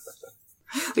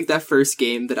 Like that first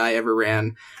game that I ever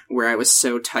ran, where I was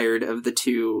so tired of the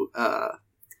two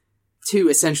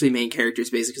essentially main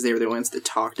characters, basically, because they were the ones that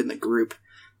talked in the group,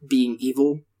 being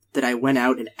evil, that I went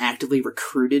out and actively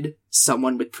recruited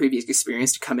someone with previous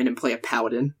experience to come in and play a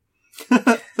paladin.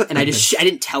 And I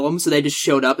didn't tell them, so they just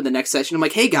showed up in the next session. I'm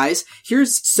like, hey guys,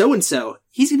 here's so-and-so.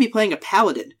 He's gonna be playing a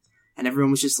paladin. And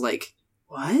everyone was just like,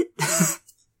 what?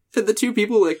 And the two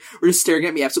people like were just staring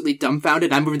at me absolutely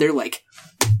dumbfounded. I'm over there like,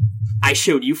 I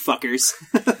showed you fuckers.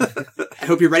 I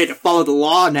hope you're ready to follow the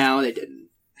law now. They didn't.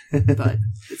 But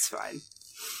it's fine.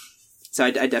 So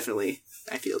I definitely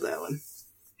feel that one.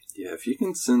 Yeah, if you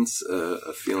can sense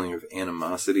a feeling of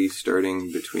animosity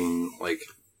starting between, like,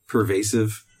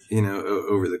 pervasive,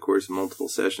 over the course of multiple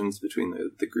sessions between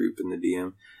the group and the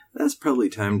DM, that's probably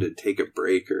time to take a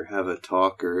break or have a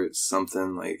talk or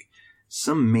something. Like,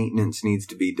 some maintenance needs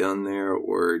to be done there,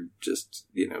 or just,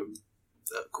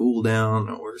 a cool down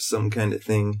or some kind of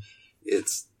thing.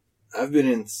 I've been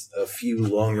in a few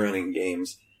long-running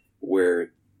games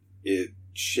where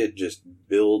shit just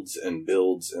builds and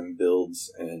builds and builds,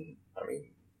 and I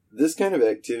mean, this kind of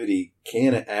activity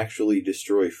can actually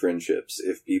destroy friendships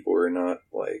if people are not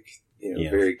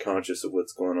very conscious of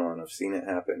what's going on. I've seen it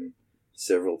happen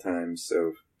several times,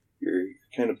 so you're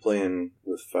kind of playing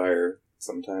with fire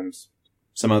sometimes.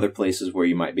 Some other places where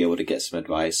you might be able to get some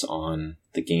advice on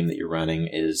the game that you're running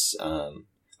is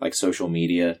like social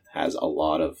media has a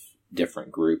lot of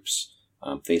different groups.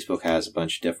 Facebook has a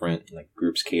bunch of different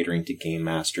groups catering to game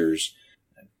masters.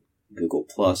 Google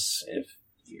Plus, if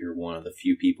you're one of the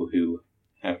few people who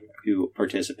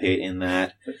participate in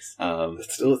that,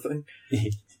 that's still a thing.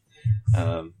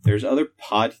 There's other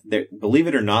believe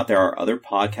it or not, there are other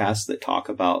podcasts that talk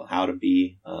about how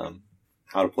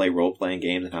to play role playing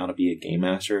games and how to be a game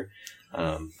master.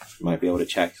 You might be able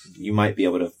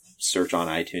to search on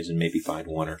iTunes and maybe find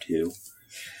one or two.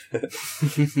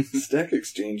 Stack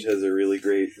Exchange has a really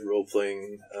great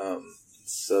role-playing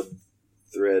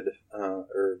sub-thread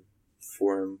or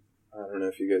forum. I don't know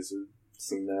if you guys have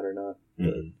seen that or not.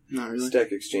 Not really.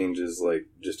 Stack Exchange is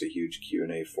just a huge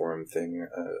Q&A forum thing.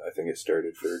 I think it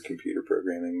started for computer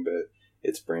programming, but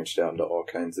it's branched out into all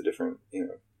kinds of different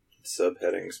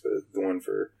subheadings. But the one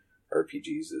for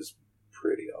RPGs is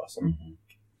pretty awesome. Mm-hmm.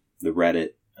 The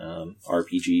Reddit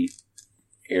RPG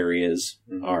areas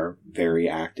are very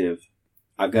active.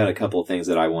 I've got a couple of things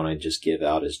that I want to just give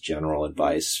out as general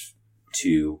advice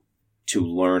to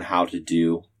learn how to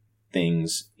do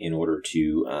things in order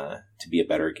to be a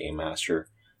better game master.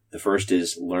 The first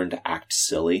is learn to act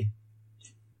silly.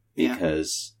 Yeah.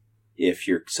 Because if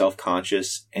you're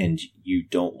self-conscious and you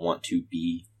don't want to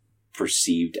be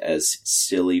perceived as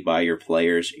silly by your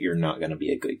players, you're not going to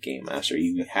be a good game master.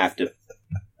 You have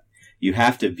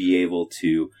to be able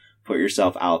to put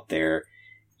yourself out there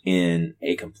in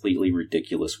a completely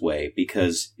ridiculous way.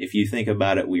 Because if you think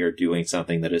about it, we are doing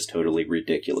something that is totally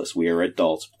ridiculous. We are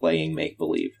adults playing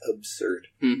make-believe. Absurd.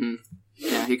 Mm-hmm.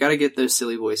 Yeah, you gotta get those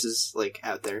silly voices, like,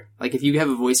 out there. Like, if you have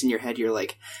a voice in your head, you're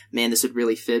like, man, this would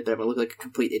really fit, but I'm gonna look like a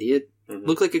complete idiot. Mm-hmm.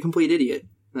 Look like a complete idiot.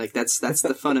 Like, that's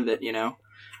the fun of it, you know?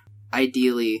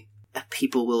 Ideally,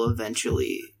 people will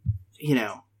eventually, you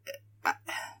know,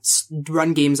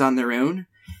 run games on their own,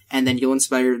 and then you'll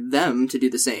inspire them to do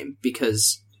the same.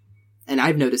 Because, and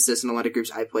I've noticed this in a lot of groups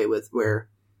I play with, where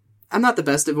I'm not the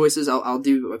best at voices. I'll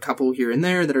do a couple here and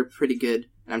there that are pretty good,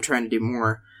 and I'm trying to do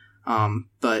more.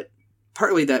 But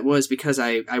partly that was because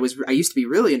I used to be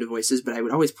really into voices, but I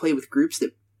would always play with groups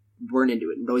that weren't into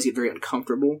it and would always get very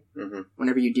uncomfortable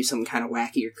whenever you do something kind of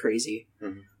wacky or crazy.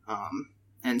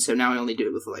 And so now I only do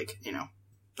it with, like, you know,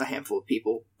 a handful of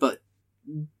people. But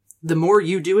the more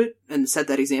you do it and set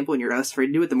that example and you're less afraid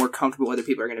to do it, the more comfortable other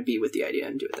people are going to be with the idea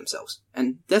and do it themselves.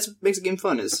 And that's what makes a game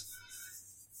fun, is,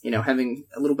 you know, having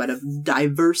a little bit of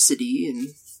diversity in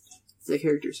the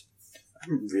characters.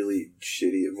 I'm really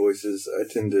shitty at voices.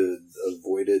 I tend to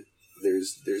avoid it.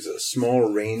 There's a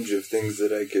small range of things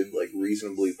that I could, like,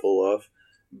 reasonably pull off,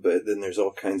 but then there's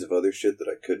all kinds of other shit that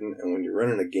I couldn't. And when you're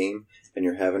running a game and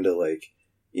you're having to, like,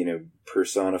 you know,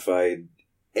 personify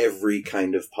every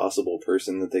kind of possible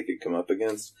person that they could come up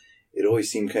against, it always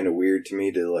seemed kind of weird to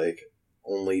me to, like,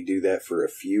 only do that for a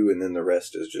few and then the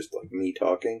rest is just, like, me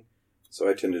talking. So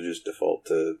I tend to just default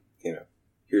to, you know,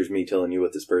 here's me telling you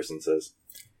what this person says.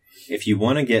 If you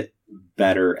want to get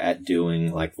better at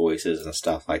doing, like, voices and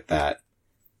stuff like that,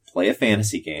 play a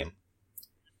fantasy game.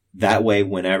 That way,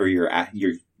 whenever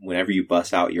whenever you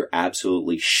bust out your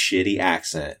absolutely shitty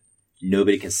accent,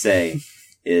 nobody can say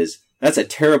that's a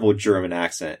terrible German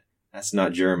accent. That's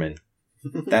not German.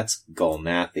 That's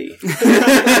Gulnappy.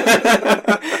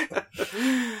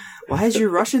 Why is your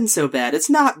Russian so bad? It's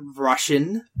not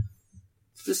Russian.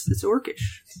 It's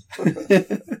Orcish.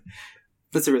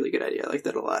 That's a really good idea. I like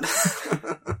that a lot.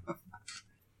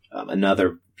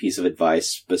 Another piece of advice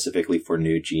specifically for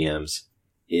new GMs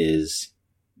is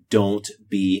don't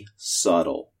be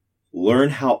subtle.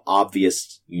 Learn how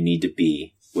obvious you need to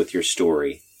be with your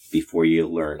story before you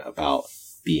learn about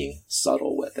being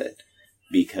subtle with it.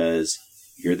 Because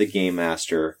you're the game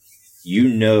master. You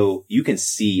know, you can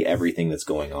see everything that's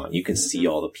going on. You can see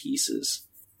all the pieces.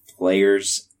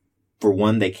 Players, for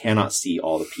one, they cannot see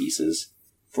all the pieces.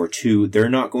 For two, they're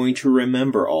not going to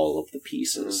remember all of the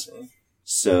pieces.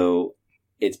 So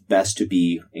it's best to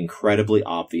be incredibly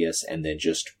obvious and then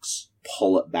just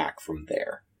pull it back from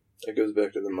there. It goes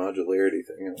back to the modularity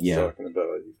thing I was talking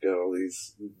about. You've got all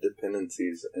these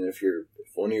dependencies, and if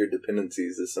one of your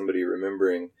dependencies is somebody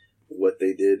remembering what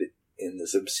they did in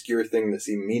this obscure thing that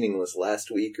seemed meaningless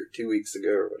last week or 2 weeks ago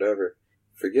or whatever,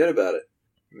 forget about it.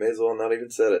 May as well not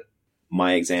even said it.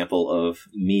 My example of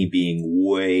me being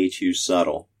way too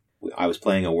subtle. I was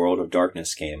playing a World of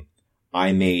Darkness game.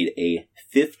 I made a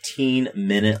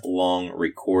 15-minute long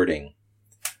recording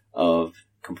of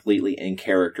completely in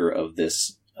character of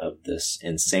this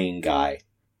insane guy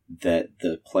that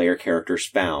the player characters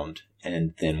found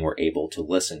and then were able to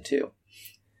listen to.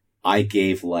 I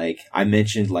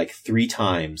mentioned 3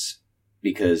 times,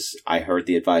 because I heard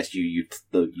the advice, you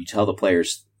tell the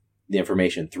players the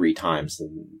information 3 times,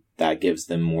 and that gives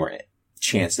them more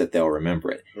chance that they'll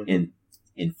remember it. Mm-hmm.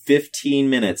 In 15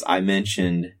 minutes, I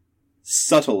mentioned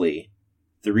subtly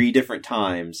 3 different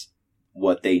times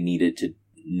what they needed to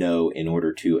know in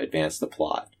order to advance the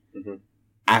plot. Mm-hmm.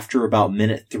 After about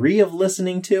minute 3 of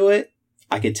listening to it,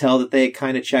 I could tell that they had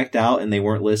kind of checked out and they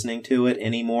weren't listening to it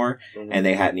anymore, and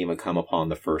they hadn't even come upon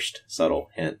the first subtle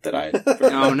hint that I had.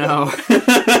 Oh no.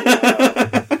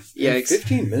 Yeah,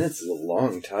 15 minutes is a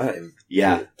long time.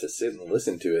 Yeah. To sit and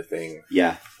listen to a thing.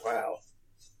 Yeah. Wow.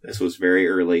 This was very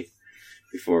early,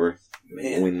 before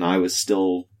when I was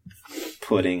still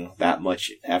putting that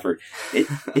much effort.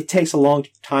 It takes a long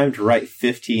time to write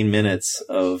 15 minutes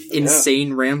of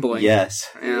insane rambling. Yes.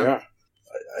 Yeah.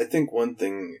 I think one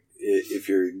thing, if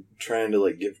you're trying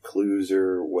to give clues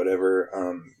or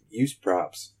whatever, use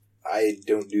props. I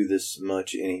don't do this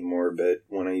much anymore, but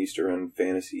when I used to run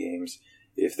fantasy games,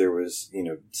 if there was,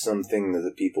 something that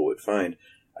the people would find,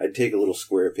 I'd take a little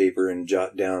square of paper and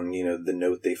jot down, the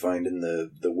note they find in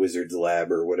the wizard's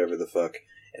lab or whatever the fuck,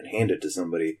 and hand it to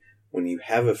somebody. When you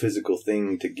have a physical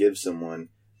thing to give someone,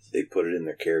 they put it in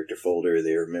their character folder,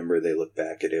 they remember, they look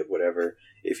back at it, whatever.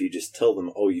 If you just tell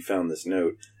them, oh, you found this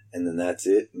note, and then that's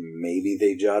it, maybe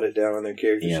they jot it down on their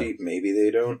character sheet, maybe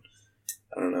they don't.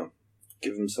 I don't know.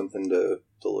 Give them something to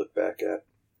look back at.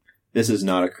 This is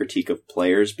not a critique of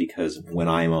players, because when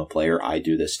I'm a player, I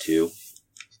do this too.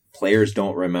 Players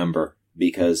don't remember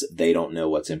because they don't know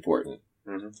what's important.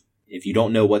 Mm-hmm. If you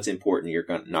don't know what's important, you're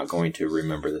not going to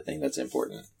remember the thing that's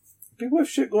important. People have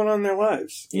shit going on in their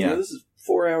lives. Yeah. You know, this is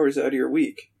 4 hours out of your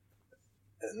week.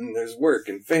 And there's work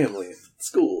and family and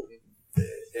school. And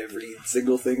every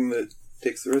single thing that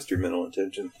takes the rest of your mental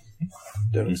attention.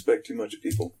 Don't expect too much of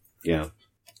people. Yeah.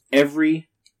 Every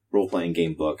role-playing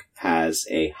game book has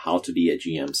a how to be a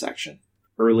GM section.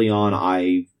 Early on,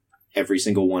 every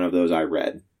single one of those I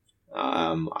read.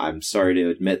 I'm sorry to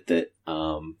admit that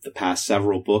the past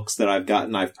several books that I've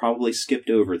gotten, I've probably skipped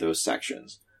over those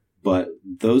sections. But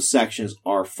those sections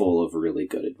are full of really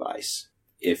good advice.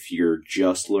 If you're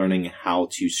just learning how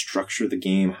to structure the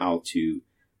game, how to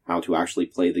actually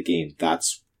play the game,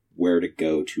 that's where to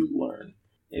go to learn.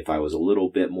 If I was a little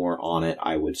bit more on it,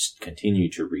 I would continue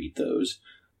to read those.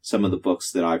 Some of the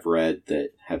books that I've read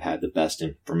that have had the best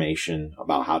information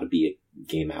about how to be a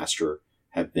game master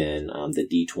have been the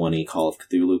D20 Call of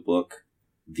Cthulhu book,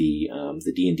 the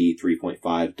D&D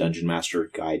 3.5 Dungeon Master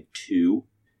Guide 2,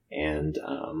 and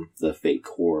the Fate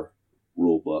Core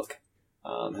rulebook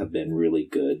have been really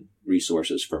good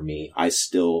resources for me.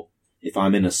 If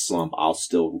I'm in a slump, I'll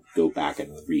still go back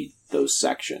and read those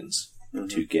sections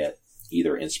to get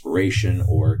either inspiration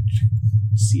or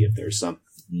see if there's some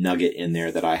nugget in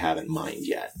there that I haven't mined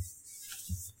yet.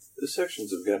 The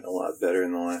sections have gotten a lot better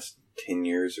in the last 10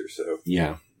 years or so.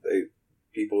 Yeah.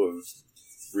 People have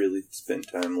really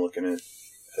spent time looking at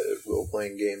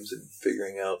role-playing games and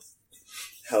figuring out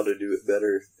how to do it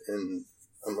better in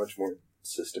a much more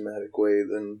systematic way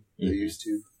than they used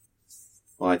to.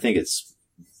 Well, I think it's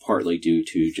partly due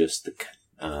to just the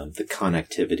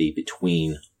connectivity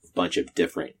between a bunch of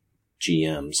different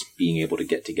GMs being able to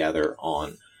get together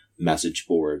on message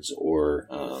boards or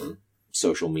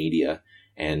social media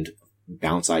and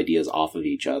bounce ideas off of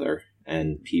each other.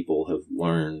 And people have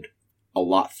learned a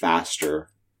lot faster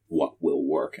what will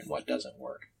work and what doesn't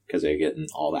work because they're getting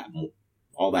all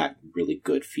that really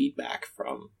good feedback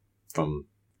from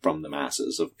the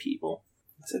masses of people.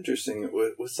 It's interesting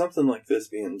with something like this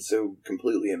being so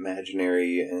completely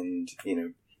imaginary and,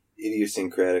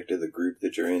 idiosyncratic to the group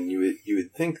that you're in. You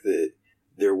would think that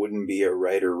there wouldn't be a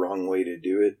right or wrong way to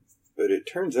do it, but it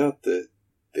turns out that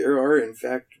there are in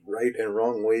fact right and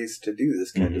wrong ways to do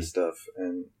this kind of stuff.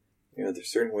 And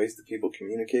there's certain ways that people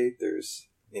communicate. There's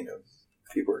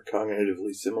people are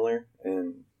cognitively similar,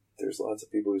 and there's lots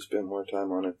of people who spend more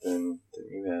time on it than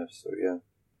you have. So yeah,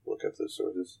 look up those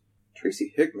sources.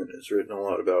 Tracy Hickman has written a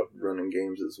lot about running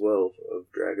games as well, of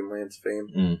Dragonlance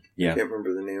fame. Yeah. I can't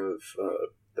remember the name of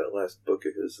that last book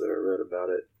of his that I read about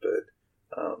it, but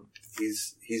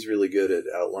he's really good at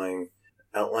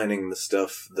outlining the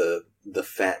stuff, the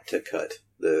fat to cut,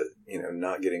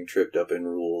 not getting tripped up in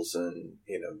rules, and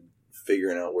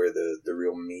figuring out where the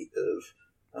real meat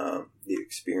of the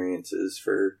experience is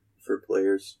for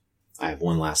players. I have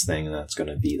one last thing, and that's going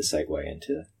to be the segue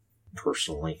into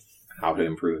personally how to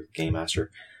improve Game Master.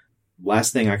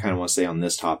 Last thing I kind of want to say on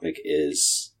this topic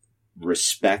is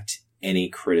respect any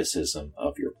criticism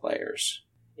of your players.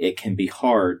 It can be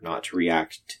hard not to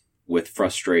react with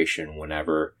frustration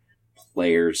whenever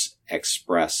players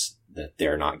express that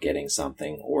they're not getting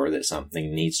something or that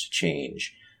something needs to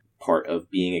change. Part of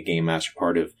being a game master,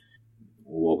 part of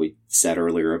what we said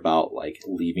earlier about like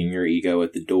leaving your ego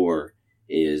at the door,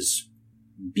 is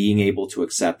being able to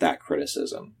accept that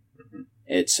criticism.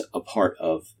 It's a part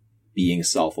of being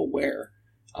self-aware,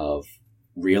 of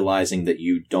realizing that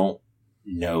you don't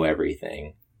know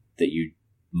everything, that you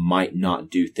might not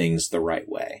do things the right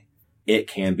way. It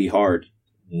can be hard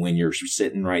when you're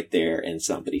sitting right there and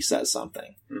somebody says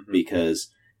something, because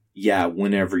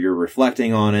whenever you're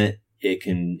reflecting on it,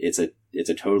 it's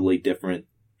a totally different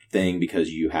thing because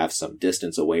you have some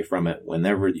distance away from it.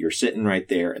 Whenever you're sitting right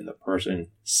there and the person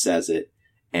says it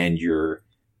and your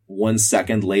 1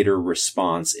 second later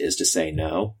response is to say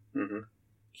no,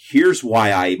 here's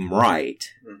why I'm right.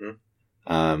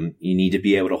 You need to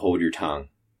be able to hold your tongue.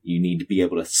 You need to be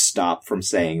able to stop from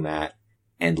saying that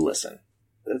and listen.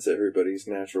 That's everybody's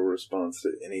natural response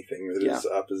to anything that is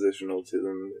oppositional to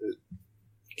them.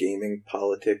 Gaming,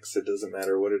 politics, it doesn't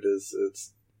matter what it is.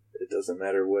 It doesn't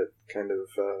matter what kind of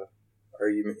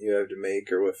argument you have to make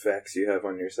or what facts you have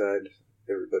on your side.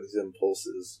 Everybody's impulse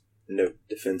is no,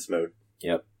 defense mode.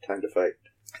 Yep. Time to fight.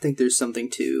 I think there's something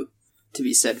to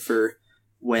be said for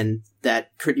when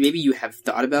maybe you have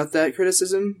thought about that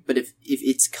criticism, but if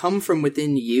it's come from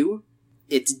within you,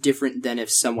 it's different than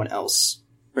if someone else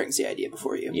brings the idea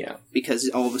before you. Yeah. Because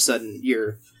all of a sudden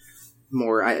you're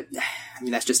more, I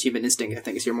mean, that's just human instinct, I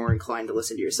think, is you're more inclined to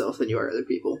listen to yourself than you are other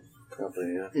people.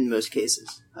 Probably, yeah. In most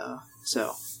cases.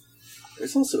 So.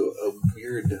 There's also a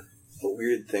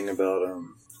weird thing about,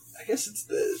 I guess it's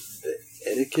the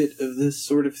etiquette of this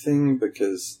sort of thing,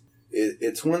 because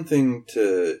it's one thing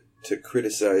to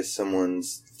criticize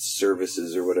someone's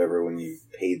services or whatever when you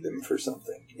paid them for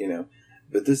something, you know?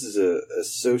 But this is a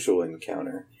social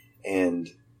encounter, and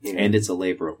you know, and it's a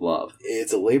labor of love.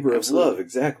 It's a labor of love,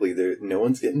 exactly. No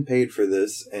one's getting paid for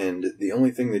this, and the only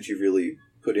thing that you really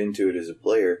put into it as a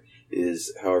player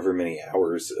is however many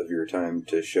hours of your time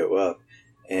to show up.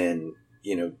 And,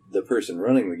 you know, the person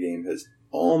running the game has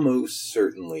almost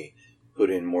certainly put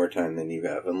in more time than you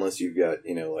have, unless you've got,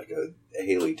 you know, like a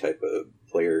Haley type of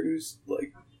player who's,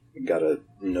 like, got a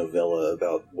novella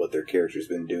about what their character's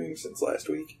been doing since last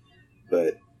week.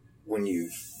 But when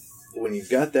you've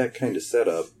got that kind of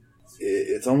setup,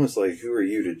 it's almost like, who are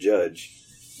you to judge?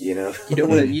 You know,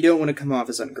 you don't want to come off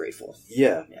as ungrateful.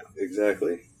 Yeah,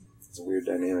 exactly. It's a weird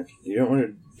dynamic. You don't want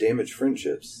to damage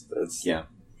friendships.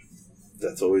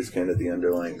 That's always kind of the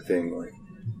underlying thing. Like,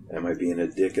 am I being a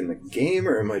dick in the game,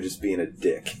 or am I just being a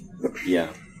dick?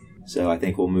 Yeah. So I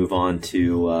think we'll move on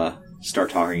to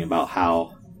start talking about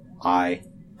how I,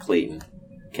 Clayton,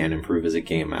 can improve as a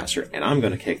game master. And I'm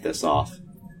going to kick this off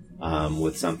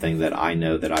with something that I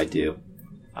know that I do.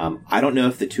 I don't know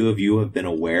if the two of you have been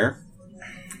aware,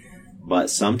 but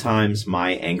sometimes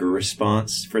my anger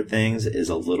response for things is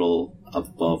a little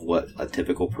above what a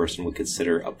typical person would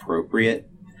consider appropriate.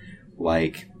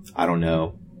 Like, I don't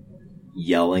know,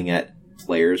 yelling at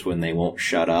players when they won't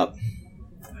shut up.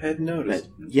 I had noticed.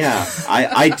 But, yeah,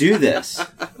 I do this.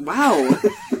 Wow.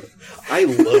 I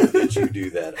love that you do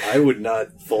that. I would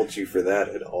not fault you for that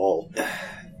at all.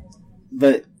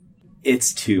 But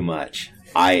it's too much.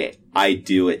 I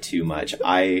do it too much.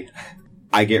 I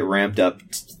get ramped up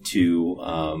to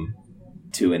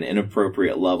an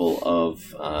inappropriate level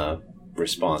of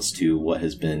response to what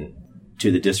has been,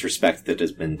 to the disrespect that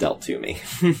has been dealt to me.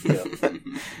 Yeah.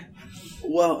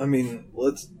 Well, I mean,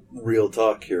 let's real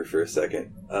talk here for a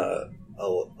second. A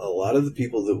lot of the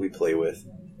people that we play with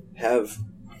have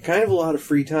kind of a lot of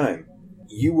free time.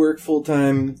 You work full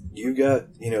time. You got,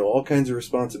 you know, all kinds of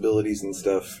responsibilities and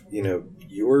stuff. You know,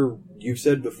 you've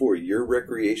said before, your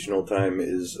recreational time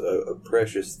is a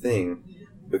precious thing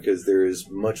because there is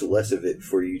much less of it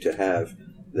for you to have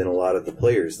than a lot of the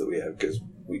players that we have, because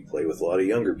we play with a lot of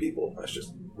younger people. That's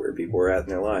just where people are at in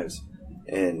their lives.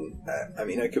 And I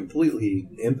mean, I completely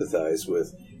empathize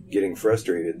with getting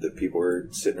frustrated that people are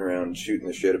sitting around shooting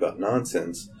the shit about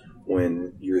nonsense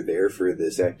when you're there for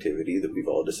this activity that we've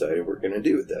all decided we're going to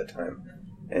do at that time.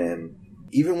 And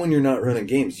even when you're not running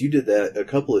games, you did that a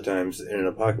couple of times in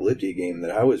an Apocalyptia game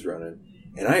that I was running,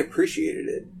 and I appreciated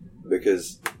it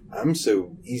because I'm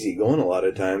so easygoing a lot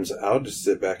of times. I'll just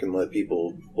sit back and let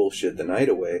people bullshit the night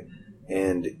away,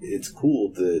 and it's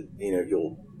cool that, you know,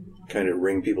 you'll kind of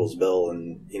ring people's bell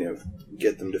and, you know,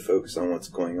 get them to focus on what's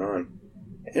going on.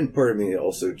 And part of me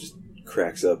also just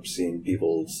cracks up seeing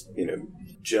people, you know,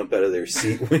 jump out of their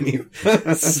seat when you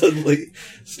suddenly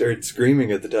start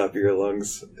screaming at the top of your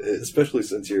lungs, especially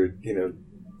since you're, you know,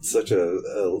 such a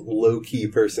low-key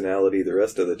personality the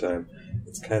rest of the time.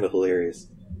 It's kind of hilarious.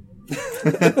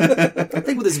 I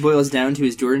think what this boils down to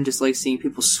is Jordan just likes seeing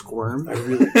people squirm. I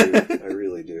really do. I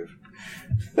really do.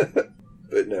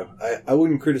 But no, I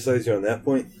wouldn't criticize you on that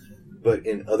point. But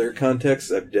in other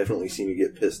contexts, I've definitely seen you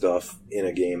get pissed off in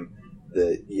a game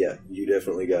that, yeah, you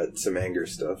definitely got some anger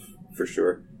stuff, for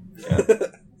sure. Yeah.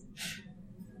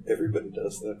 Everybody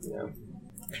does that. Yeah.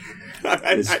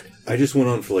 I just went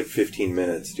on for like 15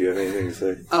 minutes. Do you have anything to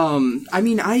say? I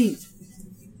mean,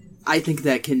 I think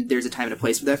that there's a time and a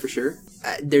place for that, for sure.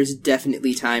 There's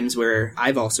definitely times where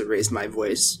I've also raised my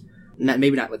voice.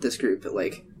 Maybe not with this group, but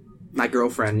like my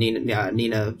girlfriend,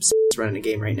 Nina is running a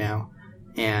game right now.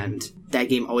 And that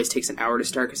game always takes an hour to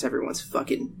start because everyone's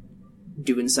fucking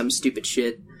doing some stupid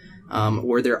shit.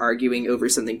 Or they're arguing over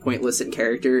something pointless in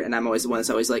character. And I'm always the one that's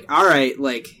always like, all right,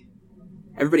 like,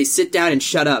 everybody sit down and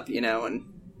shut up, you know? And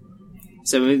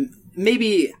so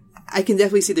maybe I can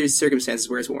definitely see there's circumstances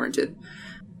where it's warranted.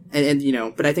 And you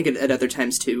know, but I think at other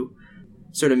times too,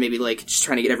 sort of maybe like just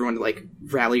trying to get everyone to like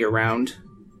rally around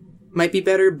might be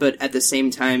better, but at the same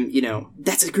time, you know,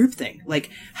 that's a group thing. Like,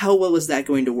 how well is that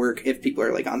going to work if people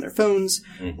are like on their phones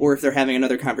or if they're having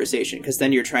another conversation? Because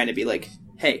then you're trying to be like,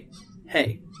 hey,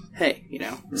 you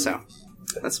know. So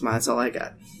that's all I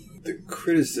got. The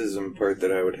criticism part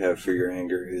that I would have for your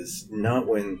anger is not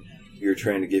when you're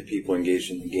trying to get people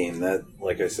engaged in the game. That,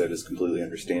 like I said, is completely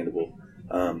understandable.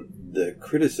 The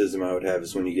criticism I would have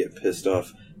is when you get pissed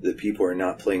off that people are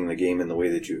not playing the game in the way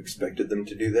that you expected them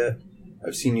to do that.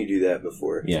 I've seen you do that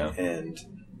before. Yeah. And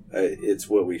it's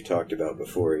what we've talked about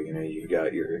before. You know, you've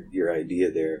got your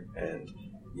idea there and,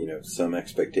 you know, some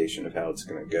expectation of how it's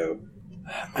going to go.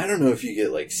 I don't know if you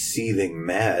get, like, seething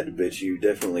mad, but you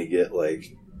definitely get,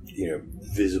 like, you know,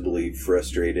 visibly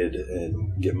frustrated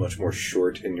and get much more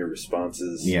short in your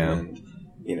responses. Yeah. And,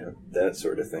 you know, that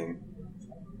sort of thing.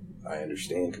 I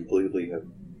understand completely. I've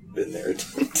been there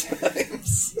 10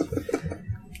 times.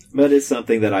 But it's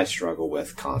something that I struggle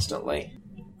with constantly.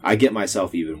 I get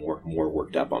myself even more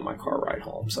worked up on my car ride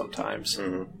home sometimes.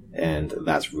 Mm-hmm. And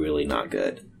that's really not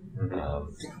good.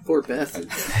 Mm-hmm. Poor Beth.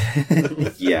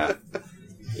 Yeah.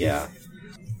 Yeah.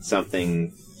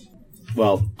 Something...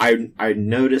 Well, I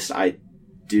noticed I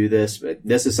do this, but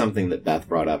this is something that Beth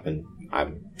brought up, and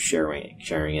I'm sharing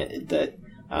it, that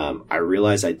I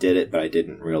realized I did it, but I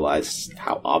didn't realize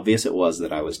how obvious it was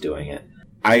that I was doing it.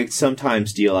 I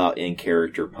sometimes deal out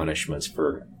in-character punishments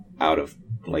for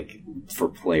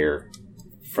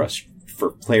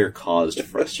player-caused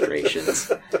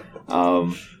frustrations.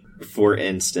 For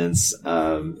instance,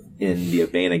 in the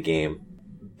Urbana game,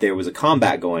 there was a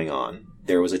combat going on.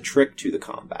 There was a trick to the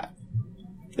combat.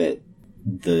 That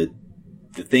the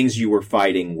things you were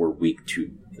fighting were weak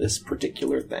to this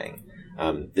particular thing.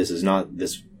 I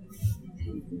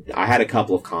had a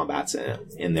couple of combats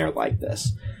in there like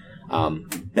this.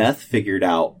 Beth figured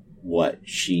out what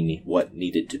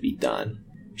needed to be done.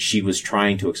 She was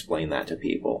trying to explain that to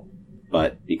people,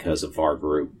 but because of our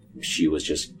group, she was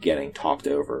just getting talked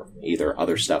over. Either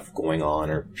other stuff going on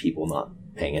or people not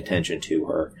paying attention to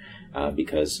her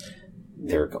because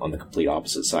they're on the complete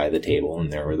opposite side of the table,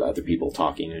 and there were other people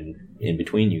talking in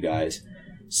between you guys.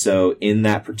 So in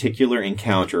that particular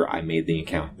encounter, I made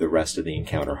the rest of the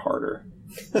encounter harder.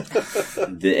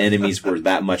 The enemies were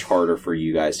that much harder for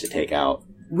you guys to take out.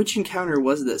 Which encounter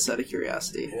was this, out of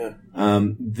curiosity? Yeah.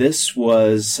 This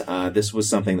was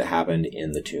something that happened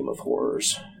in the Tomb of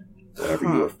Horrors. Whenever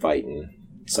you were fighting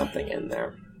something in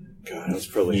there. God, I was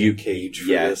probably in a cage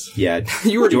for this. Yeah,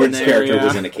 you were Jordan's character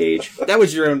was in a cage. That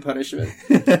was your own punishment.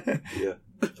 Yeah.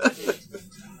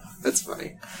 That's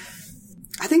funny.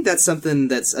 I think that's something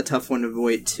that's a tough one to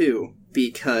avoid, too,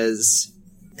 because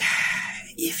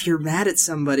if you're mad at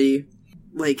somebody,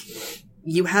 like,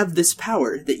 you have this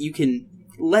power that you can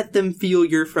let them feel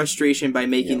your frustration by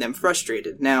making them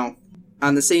frustrated. Now,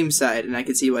 on the same side, and I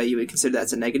can see why you would consider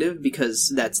that's a negative,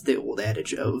 because that's the old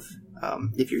adage of,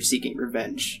 if you're seeking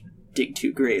revenge, dig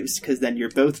two graves, because then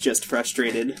you're both just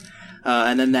frustrated,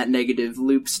 and then that negative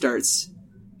loop starts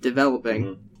developing.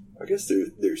 Mm-hmm. I guess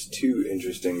there's two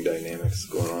interesting dynamics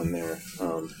going on there.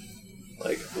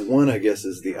 Like, one, I guess,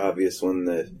 is the obvious one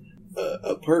that,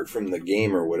 apart from the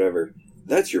game or whatever,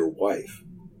 that's your wife.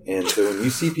 And so when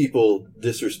you see people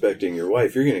disrespecting your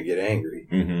wife, you're going to get angry.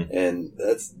 Mm-hmm. And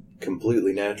that's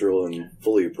completely natural and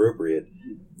fully appropriate.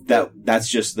 That's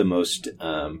just the most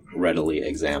ready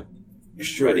example.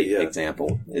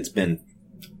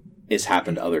 It's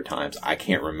happened other times. I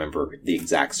can't remember the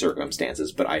exact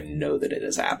circumstances, but I know that it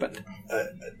has happened.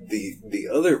 The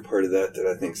other part of that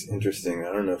I think is interesting,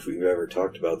 I don't know if we've ever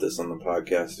talked about this on the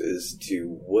podcast, is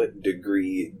to what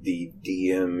degree the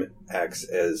DM acts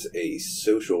as a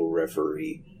social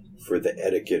referee for the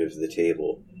etiquette of the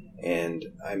table. And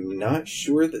I'm not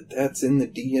sure that that's in the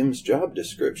DM's job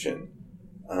description.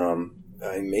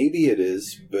 Maybe it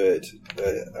is, but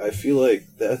I feel like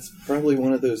that's probably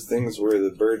one of those things where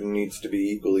the burden needs to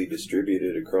be equally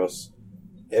distributed across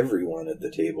everyone at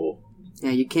the table.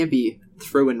 Yeah, you can't be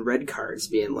throwing red cards,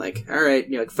 being like, all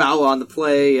right, foul on the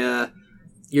play,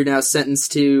 you're now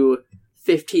sentenced to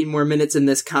 15 more minutes in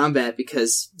this combat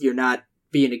because you're not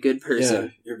being a good person.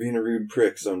 Yeah, you're being a rude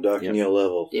prick, so I'm docking you a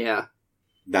level. Yeah.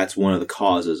 That's one of the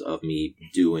causes of me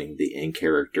doing the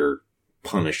in-character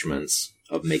punishments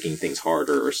of making things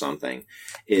harder or something,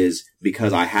 is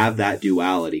because I have that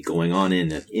duality going on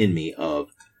in me of,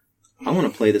 I want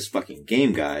to play this fucking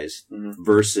game, guys,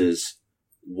 versus,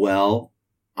 well,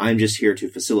 I'm just here to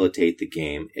facilitate the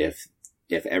game. If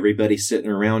everybody's sitting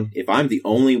around, if I'm the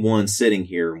only one sitting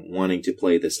here wanting to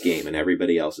play this game and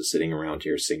everybody else is sitting around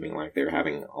here seeming like they're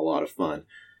having a lot of fun,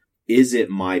 is it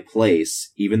my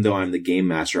place, even though I'm the game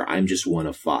master, I'm just one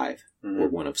of 5 or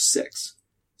one of 6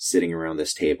 sitting around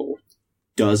this table?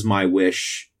 Does my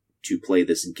wish to play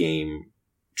this game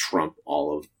trump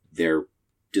all of their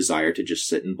desire to just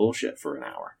sit and bullshit for an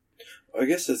hour? I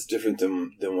guess that's different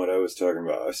than what I was talking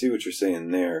about. I see what you're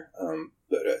saying there,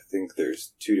 but I think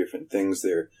there's two different things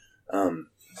there.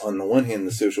 On the one hand,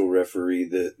 the social referee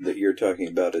that you're talking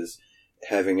about is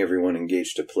having everyone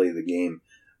engaged to play the game.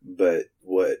 But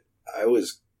what I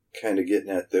was kind of getting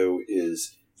at, though,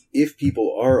 is if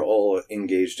people are all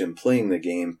engaged in playing the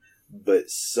game, but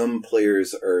some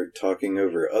players are talking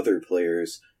over other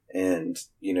players and,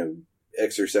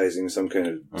 exercising some kind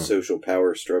of social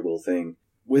power struggle thing,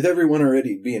 with everyone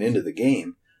already being into the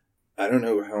game, I don't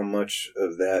know how much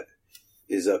of that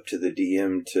is up to the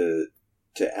DM to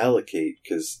allocate,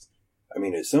 because,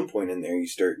 at some point in there you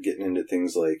start getting into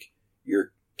things like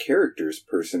your character's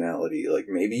personality. Like,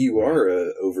 maybe you are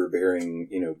a overbearing,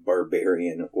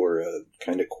 barbarian, or a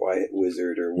kind of quiet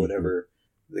wizard, or whatever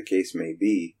the case may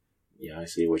be. Yeah, I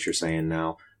see what you're saying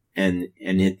now. And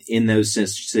in those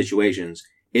situations,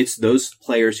 it's those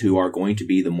players who are going to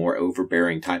be the more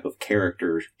overbearing type of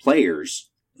players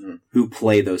who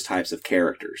play those types of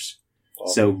characters.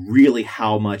 Awesome. So really,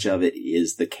 how much of it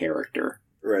is the character?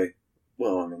 Right.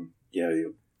 Well,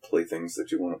 you play things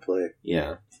that you want to play.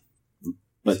 Yeah.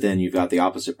 But then you've got the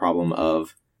opposite problem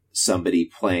of somebody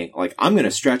playing, like, I'm going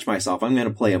to stretch myself, I'm going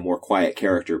to play a more quiet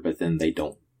character, but then they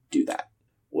don't do that.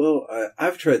 Well,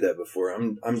 I've tried that before.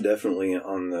 I'm definitely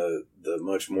on the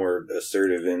much more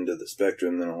assertive end of the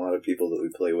spectrum than a lot of people that we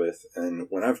play with. And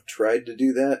when I've tried to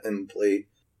do that and play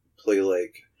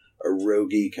like a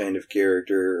roguey kind of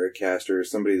character, or a caster, or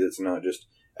somebody that's not just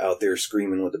out there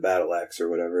screaming with a battle axe or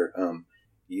whatever,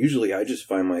 usually I just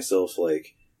find myself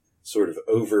like sort of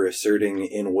over asserting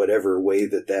in whatever way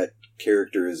that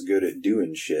character is good at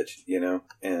doing shit,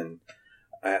 And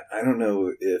I don't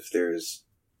know if there's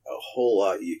a whole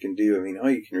lot you can do. All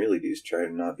you can really do is try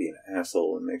to not be an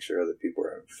asshole and make sure other people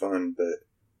are having fun. But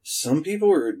some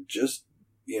people are just,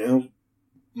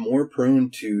 more prone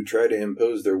to try to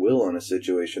impose their will on a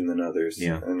situation than others.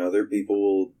 Yeah. And other people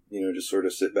will, just sort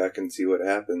of sit back and see what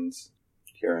happens.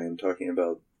 Here I am talking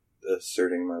about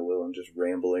asserting my will and just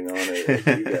rambling on it like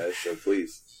you guys, so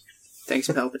please. Thanks,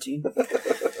 Palpatine.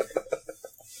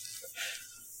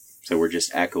 So we're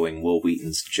just echoing Will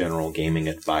Wheaton's general gaming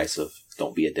advice of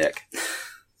don't be a dick.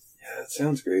 Yeah, that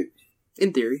sounds great.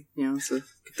 In theory, it's a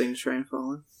good thing to try and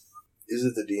follow. Is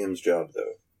it the DM's job,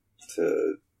 though,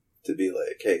 to be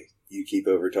like, hey, you keep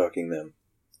over-talking them?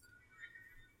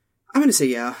 I'm going to say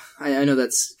yeah. I know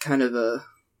that's kind of a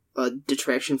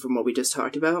detraction from what we just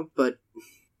talked about, but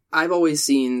I've always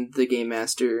seen the Game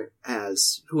Master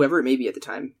as whoever it may be at the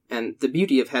time. And the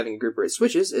beauty of having a group where it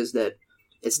switches is that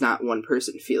it's not one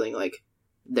person feeling like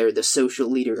they're the social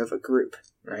leader of a group,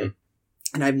 right?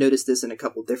 Mm-hmm. And I've noticed this in a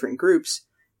couple different groups.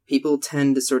 People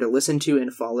tend to sort of listen to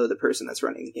and follow the person that's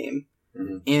running the game.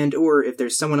 Mm-hmm. And, or if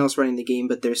there's someone else running the game,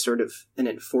 but there's sort of an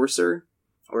enforcer,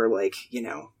 or like,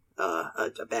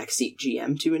 a backseat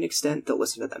GM to an extent, they'll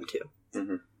listen to them too.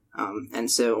 Mm-hmm. And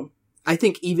so I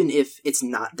think even if it's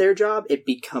not their job, it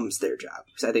becomes their job.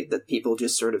 Because I think that people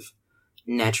just sort of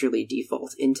naturally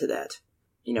default into that.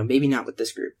 Maybe not with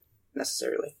this group,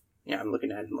 necessarily. I'm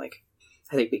looking at it like,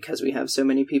 I think because we have so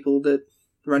many people that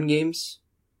run games,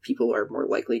 people are more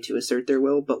likely to assert their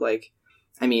will, but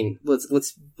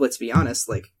let's be honest,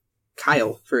 like,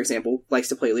 Kyle, for example, likes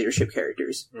to play leadership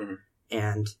characters. Mm-hmm.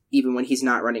 And even when he's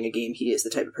not running a game, he is the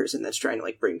type of person that's trying to,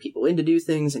 like, bring people in to do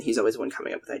things, and he's always the one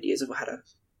coming up with ideas of how to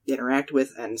interact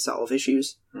with and solve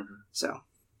issues. Mm-hmm. So.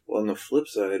 Well, on the flip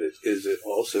side, is it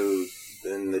also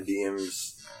then the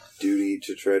DM's duty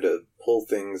to try to pull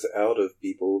things out of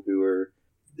people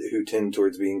who tend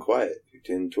towards being quiet, who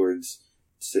tend towards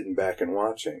sitting back and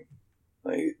watching?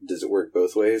 Like, does it work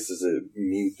both ways? Does it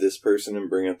mute this person and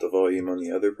bring up the volume on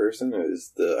the other person? Or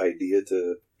is the idea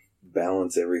to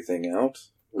balance everything out?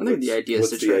 I think the idea is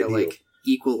to try to, like,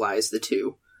 equalize the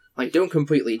two. Like, don't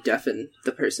completely deafen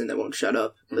the person that won't shut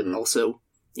up, but mm-hmm. also,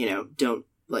 don't,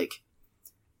 like,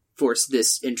 force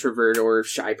this introvert or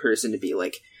shy person to be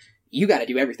like, you gotta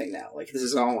do everything now. Like, this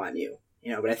is all on you.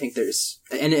 But I think there's...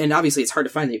 And obviously it's hard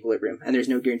to find the equilibrium, and there's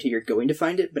no guarantee you're going to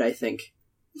find it, but I think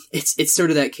it's sort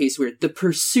of that case where the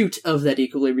pursuit of that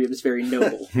equilibrium is very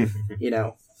noble.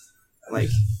 Like...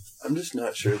 I'm just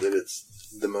not sure that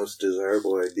it's the most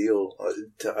desirable ideal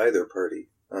to either party,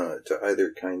 to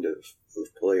either kind of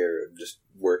player, just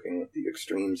working with the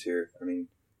extremes here.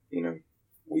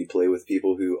 We play with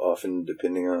people who often,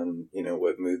 depending on,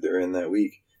 what mood they're in that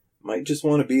week, might just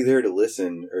want to be there to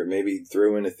listen, or maybe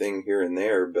throw in a thing here and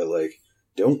there, but, like,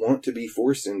 don't want to be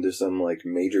forced into some, like,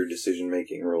 major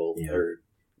decision-making role, or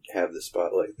have the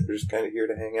spotlight. They're just kind of here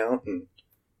to hang out and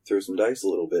throw some dice a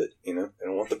little bit, They don't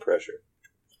want the pressure.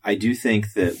 I do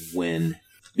think that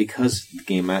because the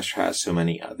Game Master has so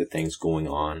many other things going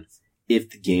on, if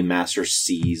the game master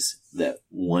sees that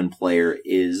one player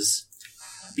is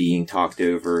being talked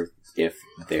over, if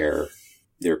their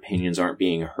opinions aren't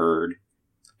being heard,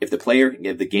 if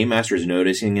the game master is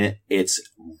noticing it,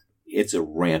 it's a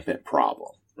rampant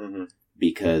problem. Mm-hmm.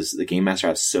 Because the game master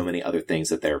has so many other things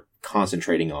that they're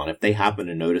concentrating on. If they happen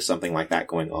to notice something like that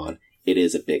going on, it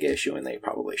is a big issue, and they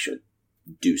probably should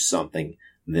do something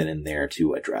then and there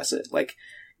to address it. Like,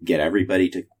 get everybody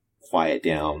to quiet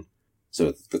down so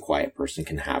that the quiet person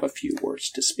can have a few words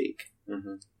to speak.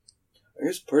 Mm-hmm. I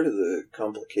guess part of the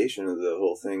complication of the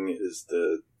whole thing is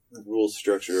the rule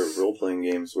structure of role-playing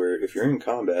games, where if you're in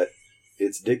combat,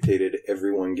 it's dictated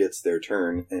everyone gets their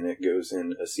turn, and it goes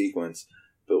in a sequence.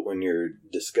 But when you're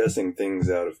discussing things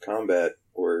out of combat,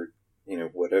 or,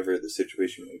 whatever the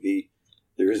situation may be,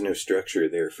 there is no structure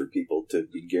there for people to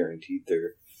be guaranteed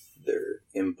their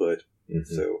input.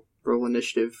 Mm-hmm. So roll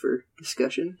initiative for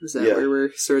discussion. Is that where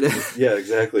we're sort of yeah,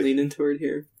 exactly leaning toward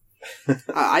here?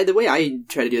 The way I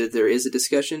try to do that, there is a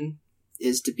discussion,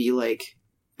 is to be like,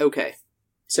 okay,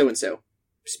 so and so,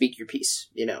 speak your piece,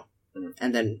 Mm-hmm.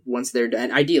 and then once they're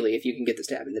done, ideally, if you can get this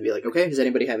to happen, then be like, okay, does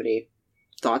anybody have any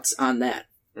thoughts on that?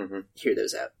 Mm-hmm. Hear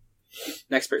those out.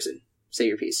 Next person, say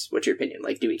your piece. What's your opinion?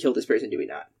 Like, do we kill this person? Do we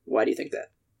not? Why do you think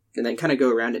that? And then kind of go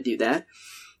around and do that,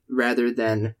 rather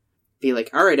than be like,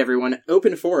 all right, everyone,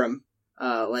 open forum.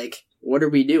 What are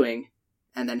we doing?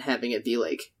 And then having it be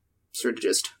like, sort of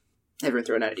just everyone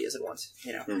throwing out ideas at once,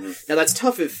 Mm-hmm. Now that's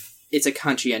tough if it's a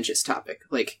conscientious topic.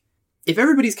 Like, if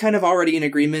everybody's kind of already in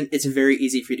agreement, it's very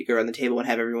easy for you to go around the table and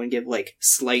have everyone give, like,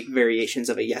 slight variations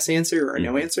of a yes answer or a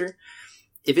no answer.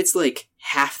 If it's like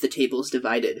half the table's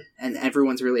divided and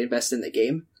everyone's really invested in the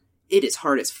game, it is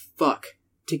hard as fuck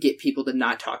to get people to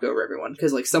not talk over everyone.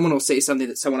 Because, like, someone will say something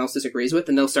that someone else disagrees with,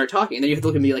 and they'll start talking. And then you have to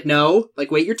look at me like, no, like,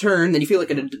 wait your turn. Then you feel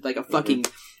like a fucking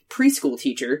preschool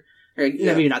teacher. Or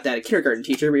maybe not that, a kindergarten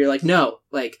teacher, but you're like, no,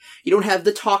 like, you don't have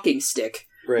the talking stick.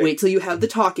 Right. Wait till you have the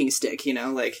talking stick,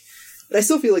 like... But I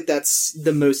still feel like that's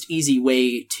the most easy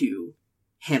way to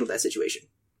handle that situation.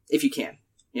 If you can,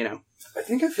 I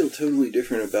think I feel totally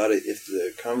different about it if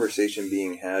the conversation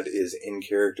being had is in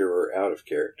character or out of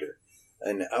character.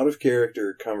 An out of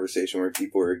character conversation where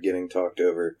people are getting talked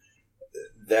over,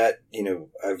 that,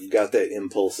 I've got that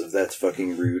impulse of that's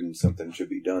fucking rude and something should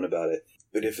be done about it.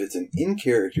 But if it's an in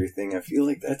character thing, I feel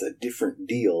like that's a different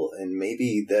deal, and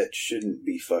maybe that shouldn't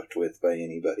be fucked with by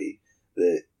anybody.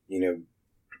 That,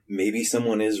 maybe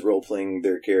someone is role-playing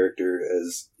their character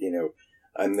as,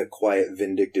 I'm the quiet,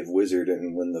 vindictive wizard,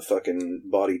 and when the fucking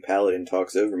body paladin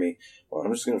talks over me, well,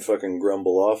 I'm just gonna fucking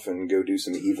grumble off and go do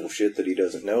some evil shit that he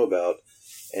doesn't know about.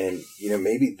 And,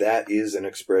 maybe that is an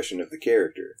expression of the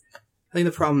character. I think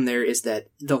the problem there is that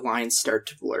the lines start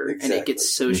to blur, Exactly. and it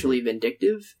gets socially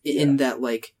vindictive, in that,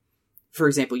 like, for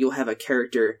example, you'll have a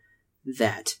character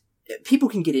that people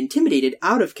can get intimidated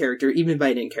out of character even by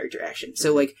an in-character action.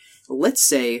 So, like, let's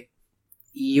say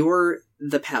you're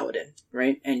the paladin,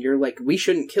 right? And you're like, we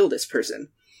shouldn't kill this person.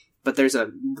 But there's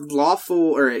a lawful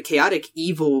or a chaotic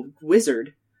evil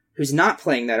wizard who's not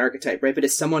playing that archetype, right? But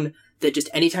is someone that just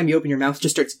anytime you open your mouth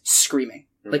just starts screaming.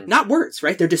 Like, not words,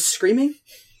 right? They're just screaming.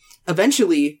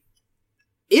 Eventually,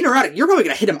 in or out of, you're probably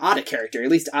going to hit him out of character.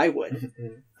 At least I would.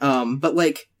 But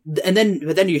like, but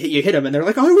then you hit him and they're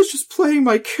like, I was just playing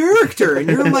my character. And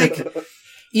you're like,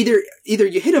 either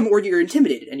you hit him or you're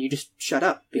intimidated and you just shut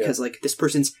up because like this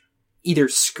person's either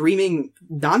screaming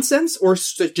nonsense or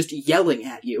just yelling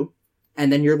at you.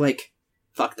 And then you're like,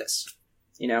 fuck this,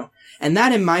 and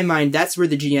that in my mind, that's where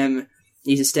the GM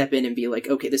needs to step in and be like,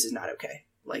 okay, this is not okay.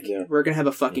 Like, we're going to have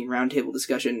a fucking roundtable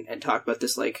discussion and talk about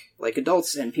this like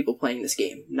adults and people playing this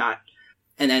game, not...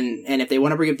 And if they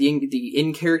want to bring up the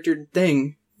in-character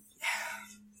thing,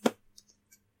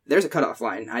 there's a cutoff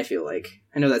line, I feel like.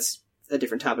 I know that's a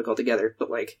different topic altogether, but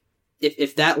like,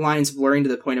 if that line's blurring to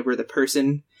the point of where the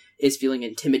person is feeling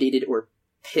intimidated or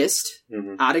pissed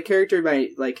out of character by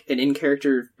like an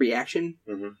in-character reaction,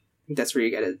 I think that's where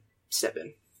you gotta step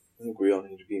in. I think we all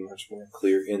need to be much more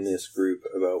clear in this group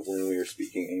about when we are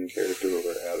speaking in character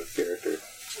or out of character.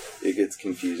 It gets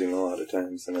confusing a lot of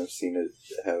times, and I've seen it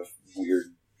have weird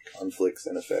conflicts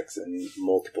and effects in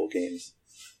multiple games.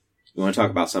 You want to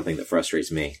talk about something that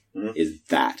frustrates me, is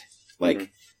that. Like,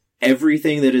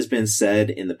 everything that has been said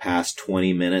in the past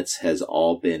 20 minutes has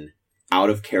all been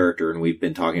out of character, and we've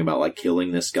been talking about, like,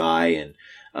 killing this guy and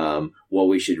what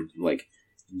we should, like,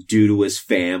 do to his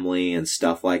family and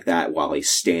stuff like that while he's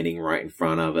standing right in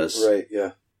front of us. Right,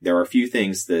 yeah. There are a few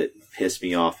things that piss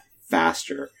me off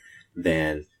faster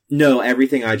than... No,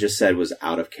 everything I just said was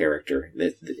out of character.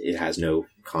 That it has no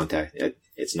contact.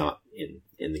 It's not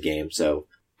in the game. So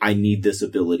I need this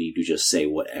ability to just say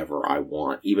whatever I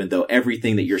want, even though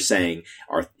everything that you're saying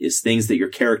is things that your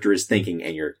character is thinking,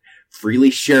 and you're freely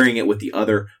sharing it with the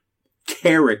other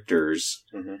characters.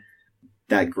 Mm-hmm.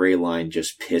 That gray line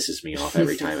just pisses me off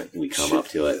every time we come up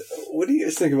to it. What do you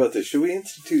guys think about this? Should we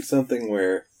institute something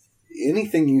where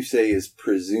anything you say is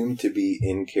presumed to be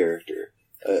in character?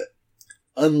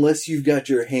 Unless you've got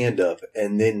your hand up,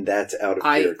 and then that's out of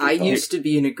character. I used to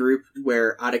be in a group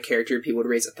where out of character people would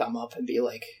raise a thumb up and be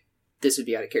like, this would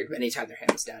be out of character. But anytime their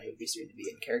hand was down, it would be assumed to be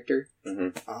in character.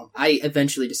 Mm-hmm. I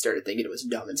eventually just started thinking it was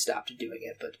dumb and stopped doing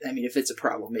it. But, I mean, if it's a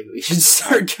problem, maybe we should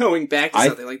start going back to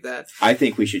something like that. I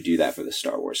think we should do that for the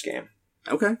Star Wars game.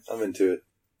 Okay. I'm into it.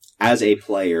 As a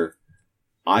player,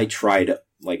 I try to,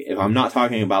 like, if I'm not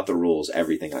talking about the rules,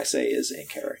 everything I say is in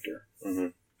character. Mm-hmm.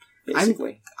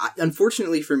 Basically.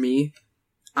 Unfortunately for me,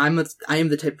 I am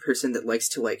the type of person that likes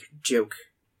to, like, joke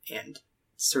and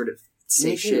sort of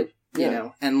say shit, you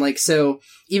know? And, like, so,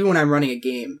 even when I'm running a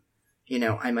game, you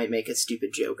know, I might make a stupid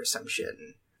joke or some shit.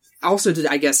 And also,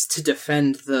 I guess, to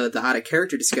defend the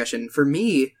out-of-character discussion, for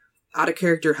me,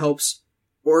 out-of-character helps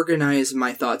organize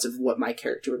my thoughts of what my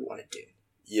character would want to do.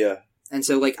 Yeah. And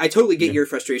so, like, I totally get your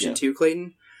frustration too,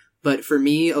 Clayton. But for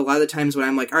me, a lot of the times when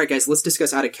I'm like, all right, guys, let's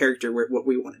discuss out of character what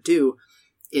we want to do,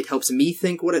 it helps me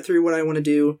think through what I want to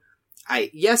do.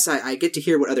 I get to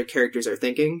hear what other characters are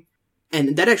thinking.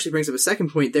 And that actually brings up a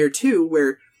second point there, too,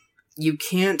 where you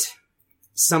can't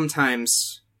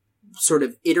sometimes sort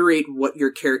of iterate what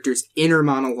your character's inner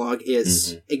monologue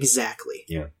is exactly.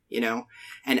 Yeah. You know?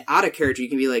 And out of character, you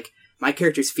can be like, my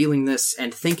character's feeling this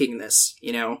and thinking this,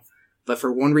 you know? But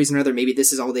for one reason or other, maybe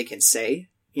this is all they can say.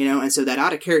 You know, and so that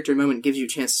out-of-character moment gives you a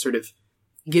chance to sort of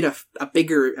get a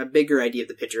bigger idea of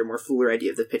the picture, a more fuller idea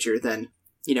of the picture than,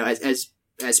 you know,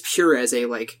 as pure as a,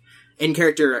 like,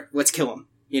 in-character, let's kill him,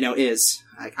 you know, is.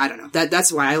 I don't know.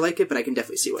 That's why I like it, but I can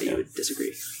definitely see why you would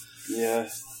disagree. Yeah,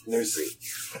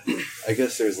 I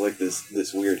guess there's, like,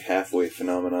 this weird halfway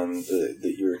phenomenon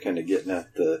that you were kind of getting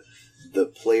at, the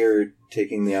player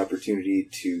taking the opportunity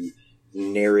to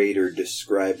narrate or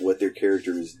describe what their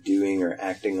character is doing or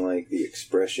acting like, the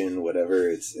expression, whatever.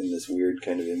 It's in this weird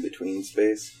kind of in-between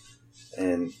space.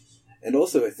 And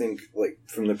also, I think, like,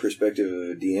 from the perspective of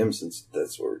a DM, since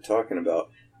that's what we're talking about,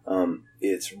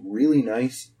 it's really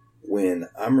nice when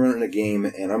I'm running a game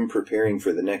and I'm preparing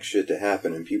for the next shit to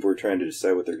happen and people are trying to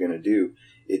decide what they're going to do.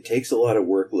 It takes a lot of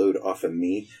workload off of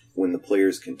me when the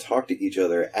players can talk to each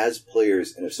other as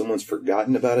players, and if someone's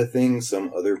forgotten about a thing, some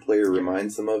other player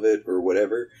reminds them of it or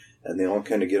whatever, and they all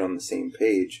kind of get on the same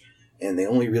page, and they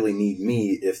only really need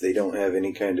me if they don't have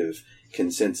any kind of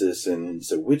consensus, and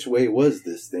so which way was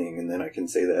this thing, and then I can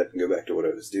say that and go back to what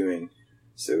I was doing.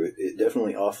 So it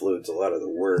definitely offloads a lot of the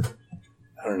work.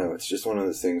 I don't know, it's just one of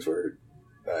those things where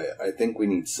I think we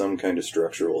need some kind of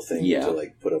structural thing to,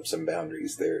 like, put up some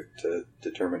boundaries there to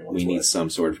determine what's we need some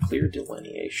sort of clear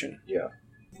delineation. Yeah.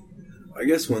 I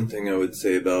guess one thing I would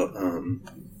say about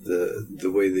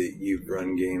the way that you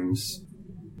run games,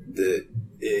 that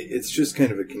it's just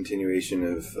kind of a continuation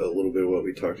of a little bit of what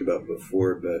we talked about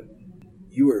before, but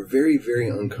you are very, very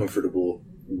uncomfortable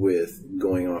with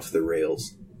going off the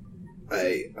rails.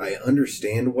 I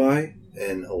understand why,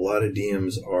 and a lot of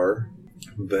DMs are,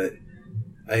 but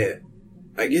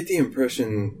I get the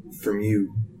impression from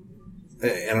you,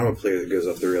 and I'm a player that goes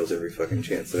off the rails every fucking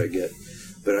chance that I get,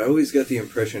 but I always got the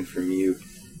impression from you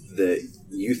that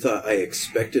you thought I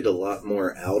expected a lot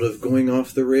more out of going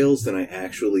off the rails than I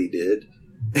actually did.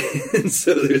 And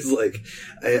so there's, like,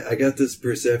 I got this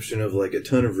perception of, like, a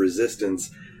ton of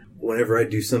resistance whenever I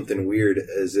do something weird,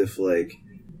 as if, like,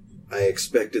 I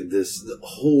expected this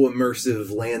whole immersive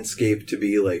landscape to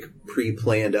be, like,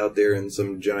 pre-planned out there in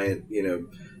some giant, you know,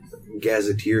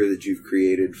 gazetteer that you've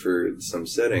created for some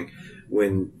setting,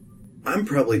 when I'm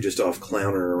probably just off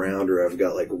clowning around, or I've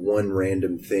got, like, one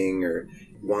random thing, or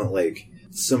want, like,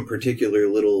 some particular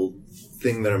little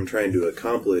thing that I'm trying to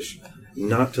accomplish,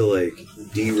 not to, like,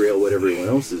 derail what everyone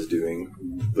else is doing,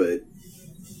 but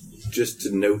just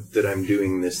to note that I'm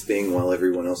doing this thing while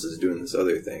everyone else is doing this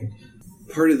other thing.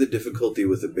 Part of the difficulty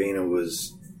with Abena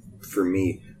was, for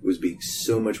me, was being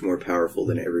so much more powerful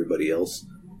than everybody else.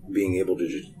 Being able to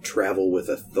just travel with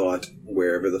a thought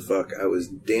wherever the fuck. I was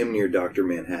damn near Dr.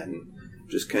 Manhattan.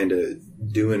 Just kind of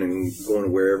doing and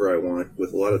going wherever I want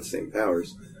with a lot of the same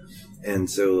powers. And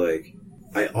so, like,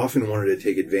 I often wanted to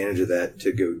take advantage of that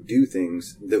to go do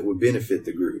things that would benefit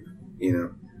the group, you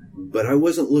know? But I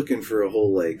wasn't looking for a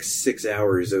whole, like, 6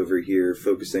 hours over here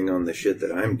focusing on the shit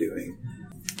that I'm doing.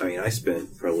 I mean, I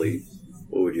spent probably,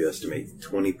 what would you estimate,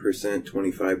 20%,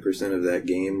 25% of that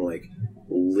game, like,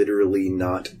 literally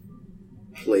not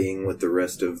playing with the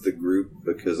rest of the group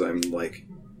because I'm like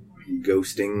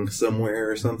ghosting somewhere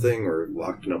or something, or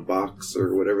locked in a box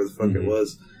or whatever the fuck it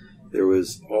was. There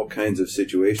was all kinds of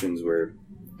situations where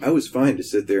I was fine to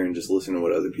sit there and just listen to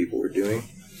what other people were doing,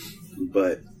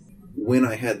 but when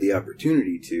I had the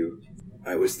opportunity to,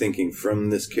 I was thinking from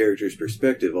this character's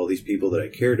perspective, all these people that I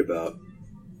cared about,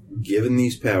 given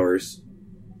these powers,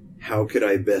 how could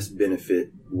I best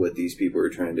benefit what these people are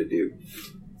trying to do?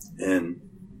 And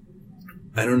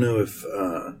I don't know if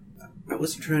I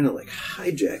wasn't trying to like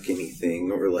hijack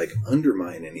anything or like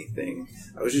undermine anything.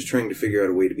 I was just trying to figure out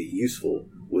a way to be useful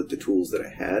with the tools that I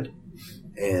had.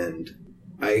 And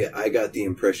I got the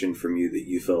impression from you that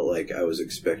you felt like I was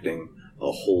expecting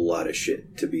a whole lot of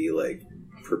shit to be like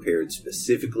prepared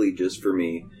specifically just for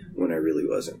me when I really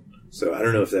wasn't. So I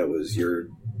don't know if that was your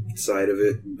side of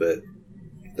it, but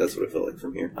that's what it felt like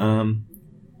from here.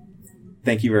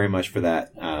 Thank you very much for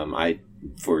that.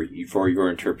 For your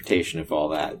interpretation of all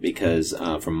that, because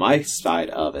from my side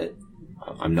of it,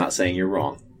 I'm not saying you're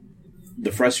wrong.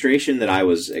 The frustration that I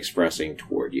was expressing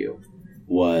toward you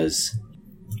was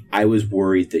I was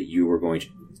worried that you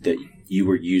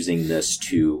were using this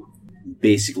to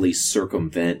basically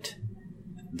circumvent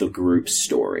the group's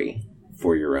story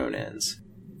for your own ends.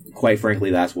 Quite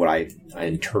frankly, that's what I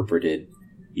interpreted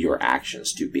your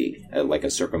actions to be, like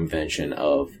a circumvention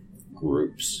of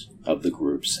the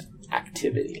group's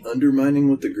activity. Undermining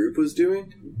what the group was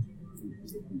doing?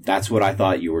 That's what I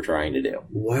thought you were trying to do.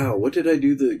 Wow, what did I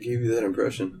do that gave you that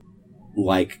impression?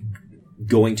 Like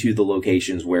going to the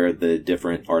locations where the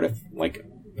different where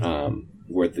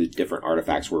the different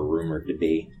artifacts were rumored to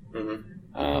be.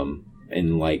 Mm-hmm.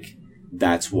 And like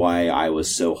that's why I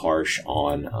was so harsh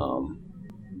on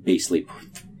basically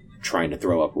trying to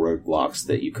throw up roadblocks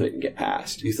that you couldn't get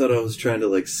past. You thought I was trying to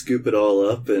like scoop it all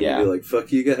up and be like,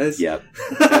 fuck you guys? Yep.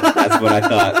 That's what I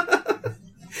thought.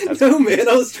 No, man,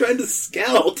 I was trying to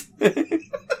scout.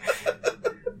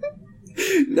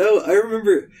 No, I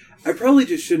remember, I probably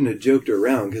just shouldn't have joked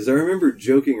around, because I remember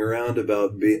joking around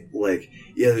about like,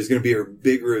 yeah, there's going to be a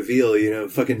big reveal,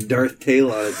 fucking Darth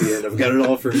Talon at the end. I've got it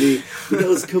all for me. But I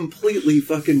was completely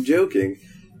fucking joking.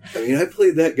 I mean, I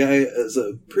played that guy as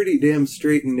a pretty damn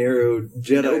straight and narrow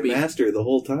Jedi Master the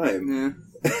whole time. Yeah.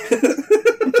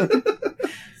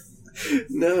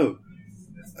 No.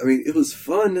 I mean, it was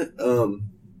fun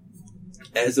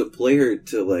as a player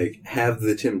to, like, have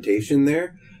the temptation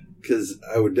there, because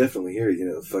I would definitely hear,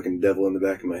 the fucking devil in the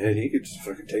back of my head. He could just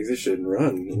fucking take this shit and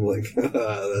run. I'm like,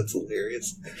 that's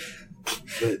hilarious.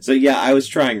 But, so, yeah, I was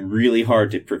trying really hard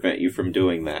to prevent you from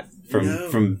doing that.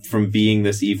 From being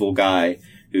this evil guy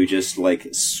who just, like,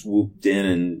 swooped in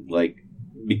and, like,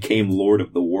 became Lord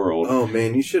of the World. Oh,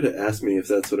 man, you should have asked me if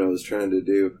that's what I was trying to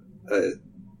do.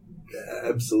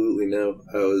 Absolutely no.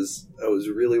 I was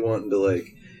really wanting to,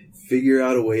 like, figure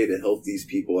out a way to help these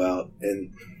people out.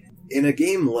 And in a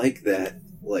game like that,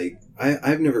 like,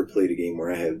 I've never played a game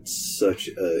where I had such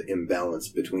an imbalance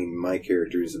between my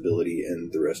character's ability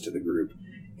and the rest of the group.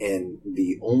 And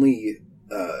the only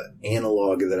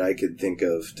analog that I could think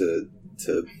of to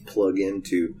plug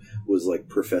into was like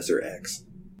Professor X.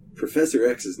 Professor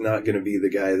X is not going to be the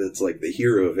guy that's like the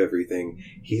hero of everything.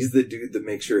 He's the dude that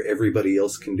makes sure everybody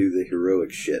else can do the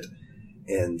heroic shit.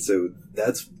 And so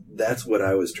that's what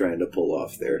I was trying to pull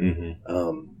off there.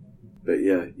 Mm-hmm. But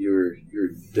yeah, you're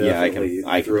definitely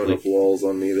throwing up walls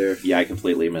on me there. Yeah, I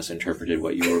completely misinterpreted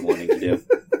what you were wanting to do.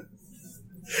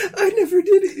 I never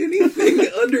did anything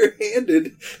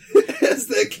underhanded as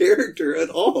that character at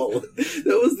all.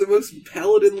 That was the most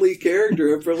paladinly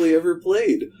character I've probably ever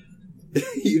played.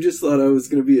 You just thought I was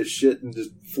going to be a shit and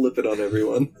just flip it on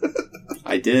everyone.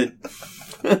 I did.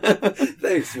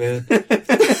 Thanks, man.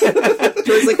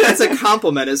 Joey's like, that's a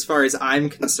compliment as far as I'm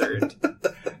concerned.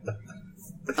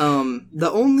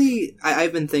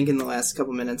 I've been thinking the last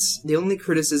couple minutes, the only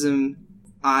criticism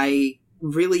I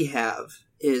really have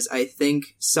is I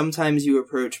think sometimes you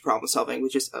approach problem solving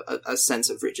with just a sense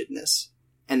of rigidness.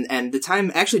 And the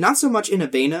time, actually not so much in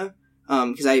Avena,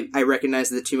 because I recognize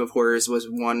that the Tomb of Horrors was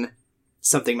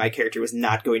something my character was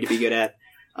not going to be good at,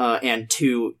 and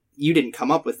two, you didn't come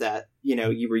up with that,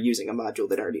 you were using a module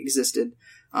that already existed.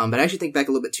 But I actually think back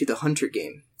a little bit to the Hunter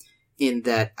game, in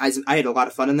that I had a lot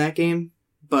of fun in that game,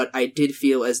 but I did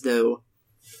feel as though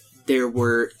there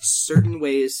were certain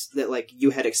ways that, like, you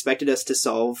had expected us to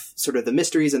solve sort of the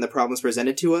mysteries and the problems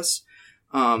presented to us,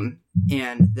 and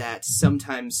that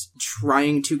sometimes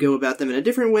trying to go about them in a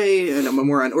different way, in a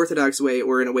more unorthodox way,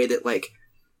 or in a way that, like,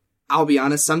 I'll be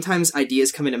honest, sometimes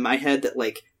ideas come into my head that,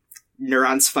 like,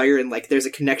 neurons fire and, like, there's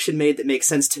a connection made that makes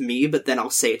sense to me, but then I'll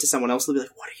say it to someone else and they'll be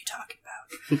like, what are you talking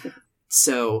about?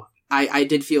 So I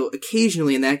did feel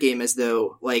occasionally in that game as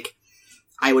though, like,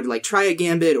 I would, like, try a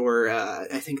gambit, or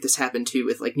I think this happened too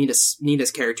with, like,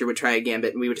 Nina's character would try a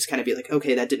gambit, and we would just kind of be like,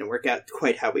 okay, that didn't work out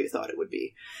quite how we thought it would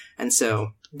be. And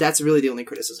so that's really the only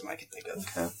criticism I can think of.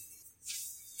 Okay.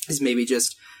 Is maybe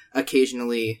just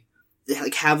occasionally,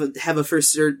 like, have a for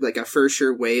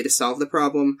sure way to solve the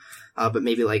problem, but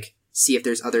maybe, like, see if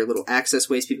there's other little access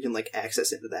ways people can, like,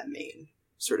 access into that main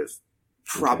sort of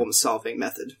problem-solving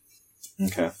method.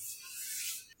 Okay.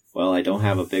 Well, I don't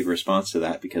have a big response to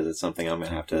that because it's something I'm going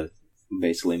to have to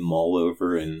basically mull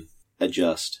over and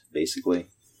adjust, basically.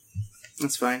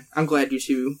 That's fine. I'm glad you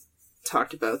two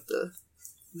talked about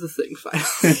the thing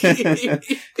finally.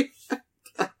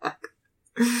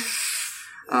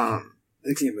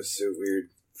 That game was so weird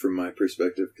from my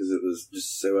perspective because it was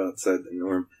just so outside the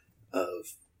norm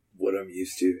of what I'm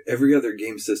used to. Every other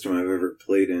game system I've ever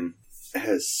played in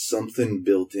has something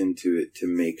built into it to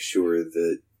make sure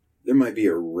that there might be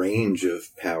a range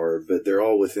of power, but they're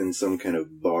all within some kind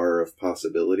of bar of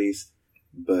possibilities.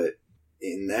 But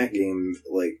in that game,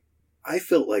 like, I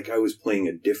felt like I was playing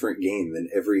a different game than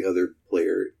every other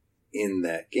player in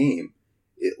that game,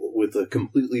 with a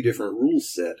completely different rule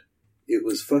set. It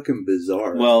was fucking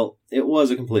bizarre. Well, it was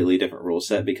a completely different rule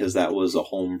set because that was a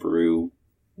homebrew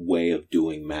way of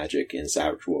doing magic in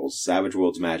Savage Worlds. Savage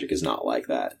Worlds magic is not like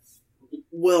that.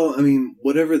 Well, I mean,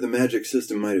 whatever the magic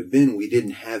system might have been, we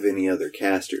didn't have any other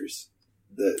casters.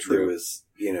 True. There was,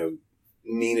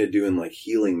 Nina doing, like,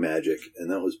 healing magic, and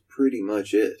that was pretty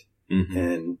much it. Mm-hmm.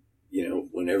 And,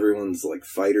 when everyone's, like,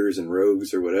 fighters and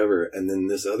rogues or whatever, and then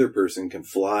this other person can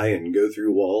fly and go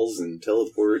through walls and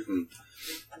teleport and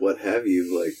what have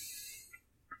you, like,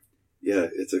 yeah,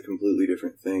 it's a completely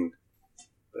different thing.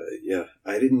 But yeah,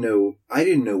 I didn't know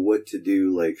what to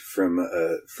do, like, from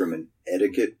an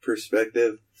etiquette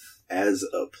perspective as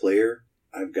a player.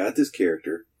 I've got this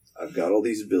character, I've got all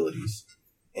these abilities,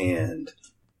 and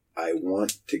I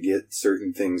want to get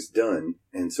certain things done,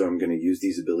 and so I'm going to use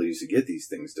these abilities to get these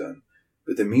things done.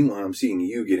 But then meanwhile, I'm seeing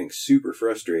you getting super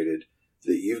frustrated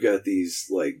that you've got these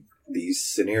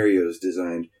scenarios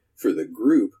designed for the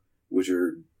group, which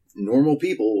are normal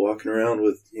people walking around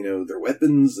with, their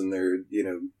weapons and their,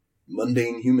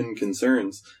 mundane human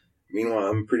concerns. Meanwhile,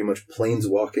 I'm pretty much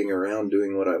planeswalking around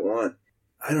doing what I want.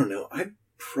 I don't know.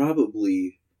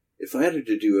 If I had it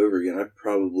to do over again, I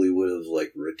probably would have,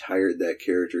 like, retired that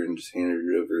character and just handed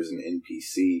it over as an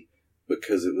NPC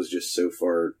because it was just so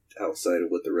far outside of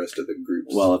what the rest of the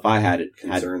group's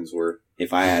concerns were.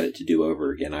 If I had it to do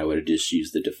over again, I would have just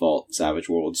used the default Savage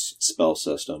Worlds spell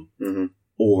system. Mm-hmm.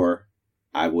 Or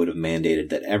I would have mandated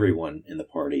that everyone in the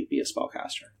party be a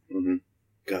spellcaster. Mm-hmm.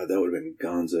 God, that would have been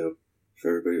gonzo if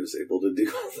everybody was able to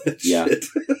do all that Yeah. shit.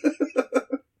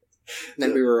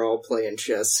 Then we were all playing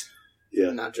chess,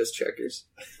 Yeah. not just checkers.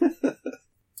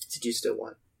 Did you still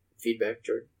want feedback,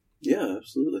 Jordan? Yeah,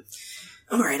 absolutely.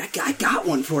 All right, I got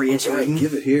one for you, All right, Jordan.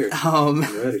 give it here. I'm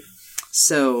ready.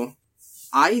 So,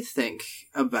 I think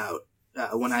about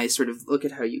when I sort of look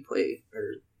at how you play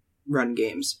or run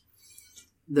games,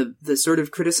 the sort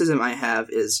of criticism I have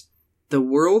is the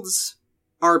worlds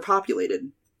are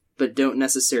populated, but don't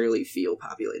necessarily feel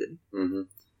populated.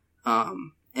 Mm-hmm.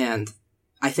 And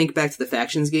I think back to the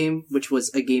Factions game, which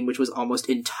was a game which was almost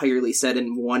entirely set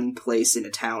in one place in a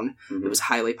town. Mm-hmm. It was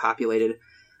highly populated.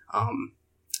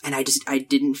 And I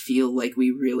didn't feel like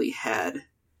we really had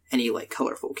any, like,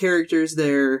 colorful characters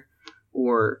there,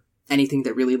 or anything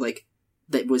that really, like,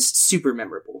 that was super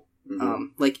memorable. Mm-hmm.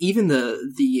 Like, even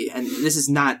and this is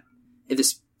not, if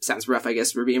this sounds rough, I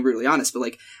guess we're being brutally honest, but,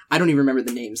 like, I don't even remember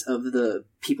the names of the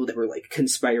people that were, like,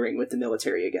 conspiring with the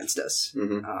military against us.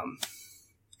 Mm-hmm.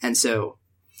 And so,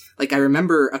 like, I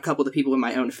remember a couple of the people in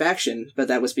my own faction, but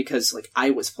that was because, like, I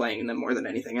was playing them more than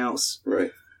anything else.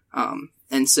 Right.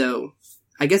 And so,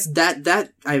 I guess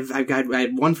that I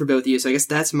had one for both of you, so I guess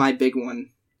that's my big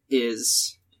one,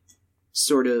 is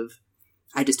sort of,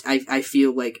 I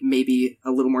feel like maybe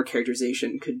a little more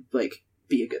characterization could, like,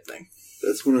 be a good thing.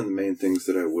 That's one of the main things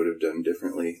that I would have done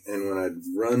differently. And when I'd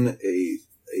run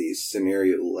a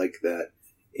scenario like that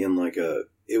in, like,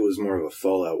 it was more of a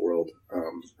Fallout world.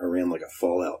 I ran, like, a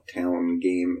Fallout town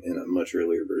game in a much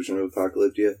earlier version of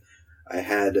Apocalyptia. I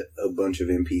had a bunch of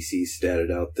NPCs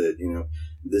statted out that,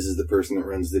 this is the person that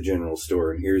runs the general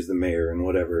store, and here's the mayor, and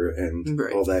whatever, and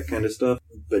Right. all that kind of stuff.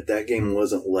 But that game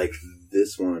wasn't like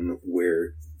this one,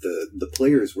 where the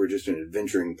players were just an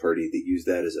adventuring party that used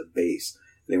that as a base.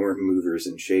 They weren't movers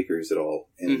and shakers at all.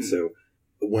 And Mhm. so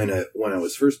when I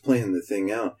was first playing the thing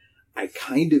out, I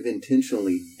kind of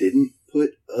intentionally didn't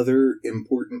put other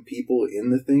important people in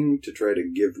the thing to try to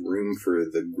give room for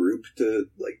the group to,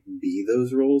 like, be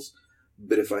those roles.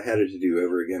 But if I had it to do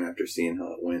over again after seeing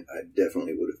how it went, I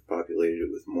definitely would have populated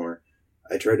it with more.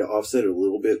 I tried to offset it a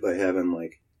little bit by having,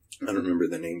 like, I don't remember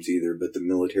the names either, but the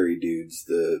military dudes,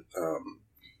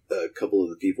 a couple of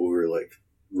the people who were, like,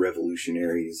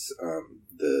 revolutionaries,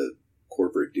 the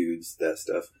corporate dudes, that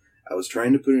stuff. I was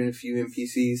trying to put in a few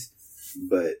NPCs,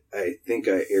 but I think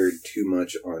I erred too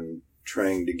much on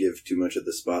trying to give too much of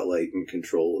the spotlight and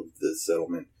control of the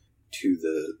settlement to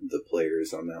the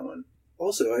players on that one.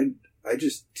 Also, I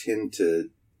just tend to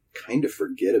kind of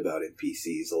forget about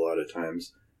NPCs a lot of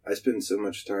times. I spend so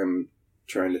much time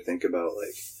trying to think about,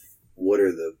 like, what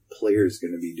are the players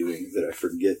going to be doing that I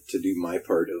forget to do my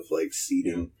part of, like,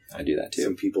 seeding I do that too.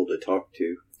 some people to talk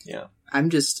to. Yeah. I'm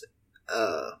just,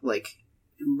 I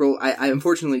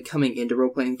unfortunately, coming into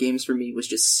role-playing games for me was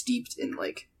just steeped in,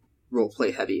 like,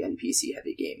 role-play heavy, NPC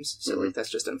heavy games. So, like,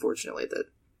 that's just unfortunately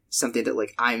something that,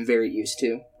 like, I'm very used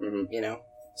to, you know?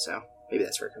 So, maybe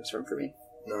that's where it comes from for me.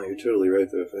 No, you're totally right,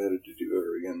 though. If I had it to do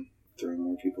over again, there are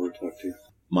more people to talk to.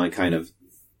 Mine kind of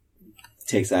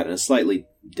takes that in a slightly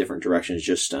different direction. It's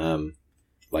just,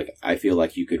 like, I feel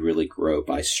like you could really grow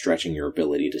by stretching your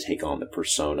ability to take on the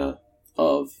persona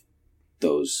of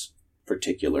those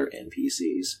particular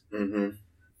NPCs. Mm-hmm.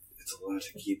 It's a lot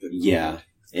to keep in mind. Yeah,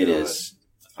 it is.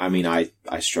 I mean, I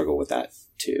struggle with that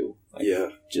too. Like, yeah.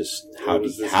 Just What how do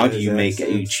was you this make guy's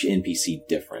each NPC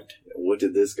different? What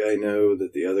did this guy know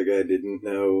that the other guy didn't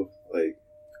know? Like,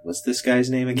 What's this guy's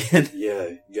name again? yeah,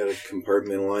 you gotta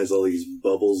compartmentalize all these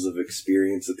bubbles of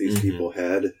experience that these people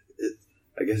had.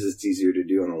 I guess it's easier to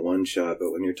do on a one-shot,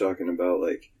 but when you're talking about,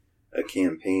 like, a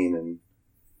campaign and...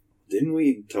 Didn't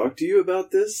we talk to you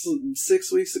about this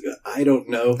 6 weeks ago? I don't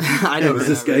know. I don't Is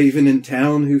this guy remember. even in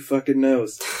town? Who fucking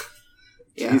knows?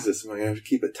 Yeah. Jesus, am I gonna have to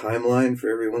keep a timeline for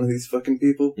every one of these fucking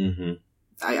people? Mm-hmm.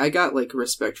 I got, like,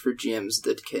 respect for GMs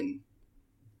that can,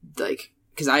 like...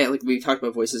 Because we talked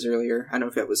about voices earlier. I don't know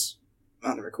if that was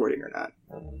on the recording or not,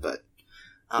 but...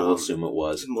 We'll assume it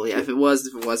was. Well, yeah, if it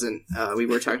wasn't, we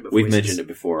were talking about We've voices. mentioned it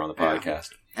before on the podcast.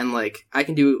 And, like, I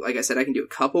can do a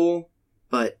couple,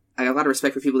 but I got a lot of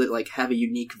respect for people that, like, have a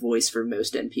unique voice for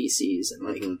most NPCs. And,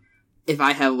 like, if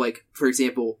I have, like, for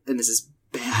example, and this is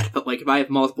bad, but, like, if I have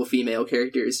multiple female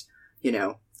characters, you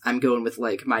know, I'm going with,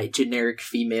 like, my generic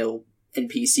female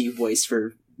NPC voice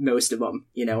for most of them,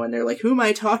 you know, and they're like, who am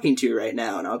I talking to right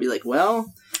now? And I'll be like,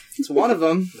 well, it's one of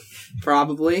them,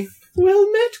 probably.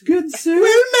 Well met, good sir.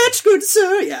 Well met, good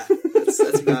sir. Yeah, that's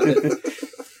about it.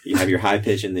 You have your high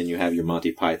pitch, and then you have your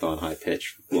Monty Python high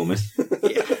pitch woman.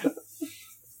 Yeah.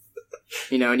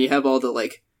 You know, and you have all the,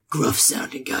 like,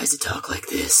 gruff-sounding guys that talk like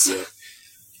this.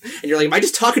 Yeah. And you're like, am I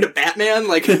just talking to Batman?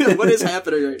 Like, what is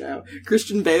happening right now?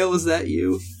 Christian Bale, is that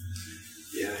you?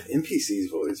 Yeah, NPCs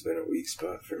have always been a weak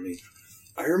spot for me.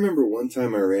 I remember one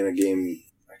time I ran a game,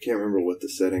 I can't remember what the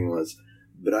setting was,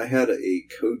 but I had a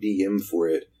co-DM for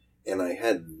it, and I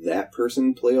had that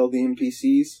person play all the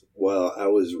NPCs while I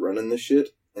was running the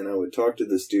shit, and I would talk to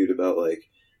this dude about, like,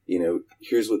 you know,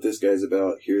 here's what this guy's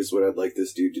about, here's what I'd like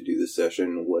this dude to do this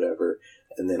session, whatever,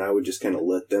 and then I would just kind of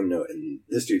let them know, and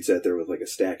this dude sat there with, like, a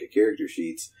stack of character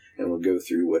sheets, and would go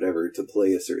through whatever to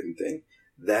play a certain thing.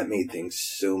 That made things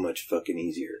so much fucking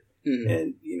easier. Mm-hmm.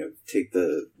 And, you know, take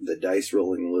the dice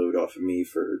rolling load off of me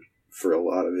for a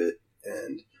lot of it.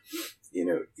 And, you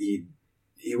know, he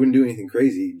wouldn't do anything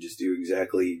crazy. He'd just do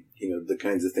exactly, you know, the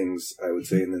kinds of things I would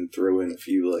say, and then throw in a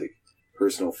few, like,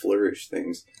 personal flourish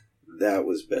things. That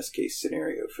was best case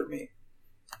scenario for me.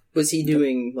 Was he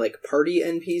doing, like, party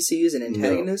NPCs and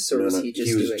antagonists, or was he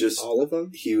just doing all of them?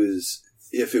 He was,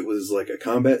 if it was like a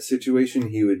combat situation,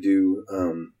 he would do,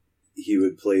 he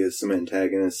would play as some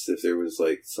antagonists if there was,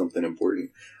 like, something important.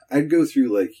 I'd go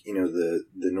through, like, you know, the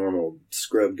normal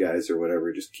scrub guys or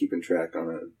whatever, just keeping track on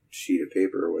a sheet of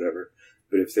paper or whatever.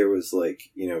 But if there was, like,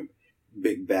 you know,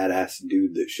 big badass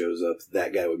dude that shows up,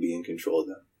 that guy would be in control of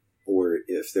them. Or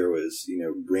if there was, you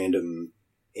know, random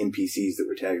NPCs that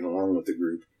were tagging along with the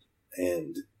group,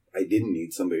 and I didn't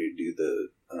need somebody to do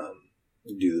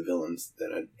the villains, then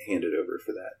I'd hand it over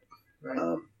for that.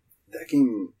 Right. That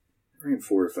game ran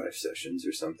 4 or 5 sessions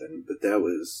or something, but that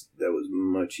was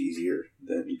much easier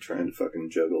than trying to fucking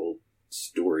juggle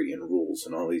story and rules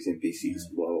and all these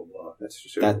NPCs, blah, blah, blah. That's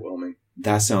just overwhelming.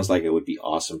 That sounds like it would be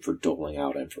awesome for doling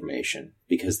out information,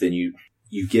 because then you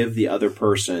give the other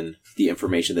person the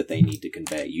information that they need to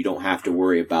convey. You don't have to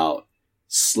worry about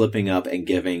slipping up and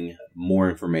giving more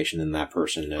information than that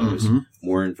person knows,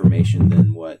 more information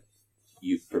than what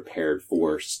you've prepared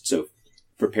for. So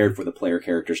prepared for the player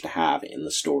characters to have in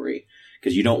the story,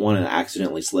 because you don't want to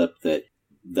accidentally slip that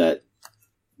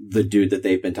the dude that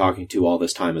they've been talking to all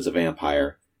this time is a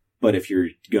vampire. But if you're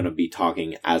going to be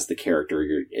talking as the character,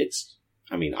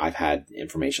 I mean, I've had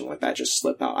information like that just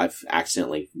slip out. I've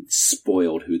accidentally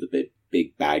spoiled who the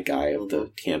big bad guy of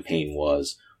the campaign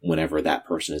was whenever that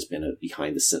person has been a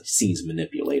behind the scenes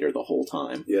manipulator the whole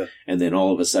time. Yeah. And then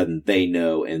all of a sudden they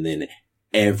know, and then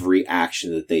every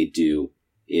action that they do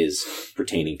is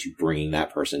pertaining to bringing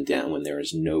that person down when there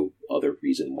is no other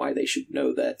reason why they should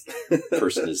know that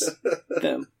person is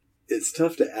them. It's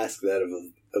tough to ask that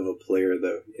of a player,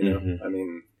 though. You know, Mhm. I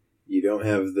mean, you don't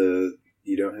have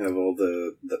all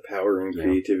the power and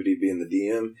creativity being the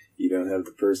DM. You don't have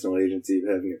the personal agency of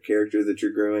having a character that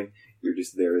you're growing. You're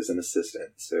just there as an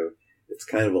assistant. So it's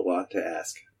kind of a lot to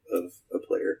ask of a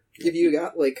player. If you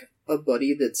got, like, a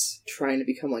buddy that's trying to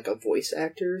become, like, a voice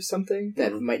actor or something,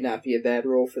 that might not be a bad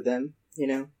role for them, you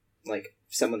know? Like,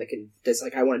 someone that's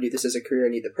like, I want to do this as a career, I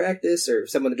need the practice, or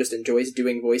someone that just enjoys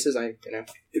doing voices,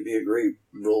 It'd be a great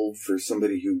role for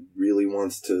somebody who really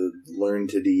wants to learn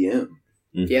to DM.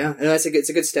 Mm-hmm. Yeah, and it's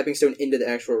a good stepping stone into the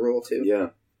actual role, too.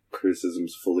 Yeah.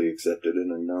 Criticism's fully accepted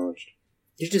and acknowledged.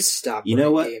 You should just stop You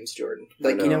know playing what? games, Jordan. I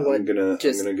Like, know, you know what? I'm gonna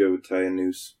go tie a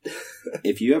noose.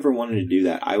 If you ever wanted to do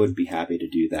that, I would be happy to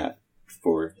do that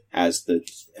as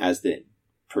the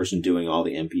person doing all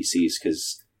the NPCs,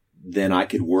 because then I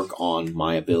could work on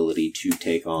my ability to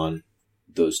take on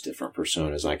those different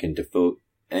personas. I can devote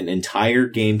an entire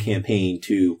game campaign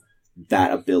to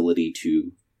that ability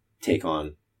to take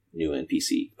on new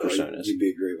NPC personas. You'd be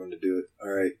a great one to do it.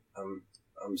 All right, I'm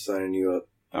signing you up.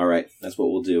 All right, that's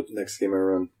what we'll do. Next game I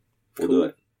run. We'll do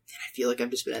it. I feel like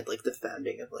I've just been at, like, the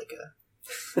founding of, like,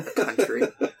 a country.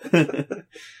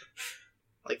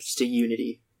 Like, just a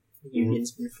unity.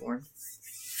 Union's been formed.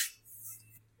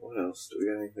 What else? Do we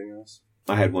got anything else?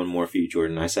 I had one more for you,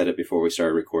 Jordan. I said it before we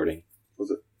started recording. What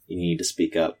was it? You need to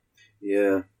speak up.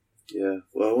 Yeah.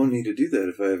 Well, I won't need to do that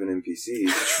if I have an NPC.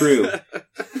 True.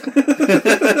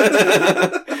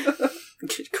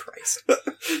 Good Christ.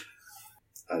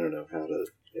 I don't know how to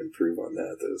improve on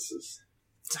that. It's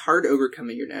hard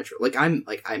overcoming your natural.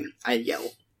 I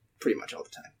yell pretty much all the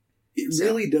time. It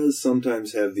really does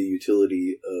sometimes have the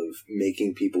utility of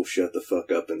making people shut the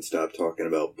fuck up and stop talking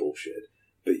about bullshit.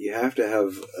 But you have to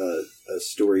have a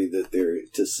story that they're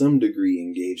to some degree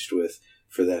engaged with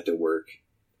for that to work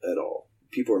at all.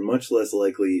 People are much less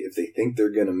likely, if they think they're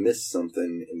going to miss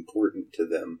something important to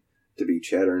them, to be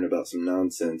chattering about some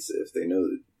nonsense if they know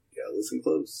that, listen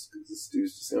close, because this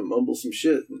dude's just going to mumble some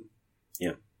shit.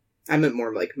 Yeah. I meant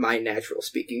more like my natural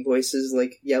speaking voice is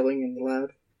like yelling and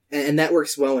loud. And that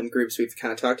works well in groups. We've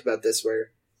kind of talked about this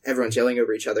where everyone's yelling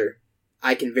over each other.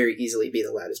 I can very easily be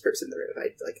the loudest person in the room if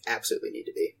I absolutely need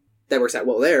to be. That works out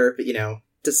well there, but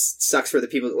just sucks for the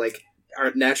people that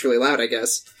aren't naturally loud, I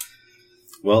guess.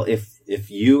 Well, if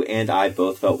you and I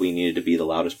both felt we needed to be the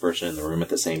loudest person in the room at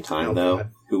the same time, God.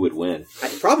 Who would win?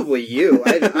 Probably you.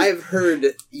 I've heard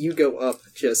you go up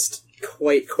just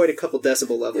quite a couple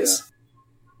decibel levels.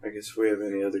 Yeah. I guess if we have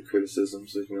any other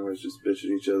criticisms, we can always just bitch at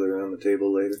each other around the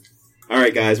table later. All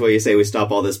right, guys, what do you say we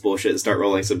stop all this bullshit and start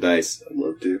rolling some dice? I'd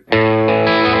love to.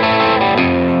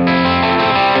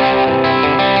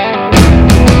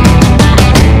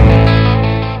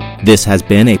 This has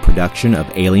been a production of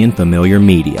Alien Familiar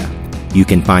Media. You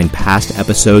can find past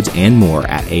episodes and more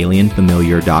at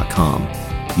alienfamiliar.com.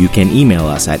 You can email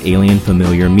us at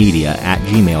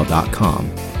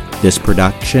alienfamiliarmedia@gmail.com. This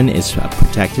production is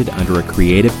protected under a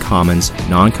Creative Commons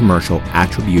non-commercial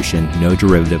attribution, no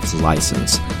derivatives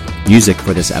license. Music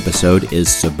for this episode is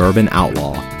Suburban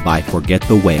Outlaw by Forget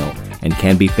the Whale and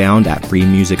can be found at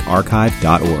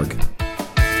freemusicarchive.org.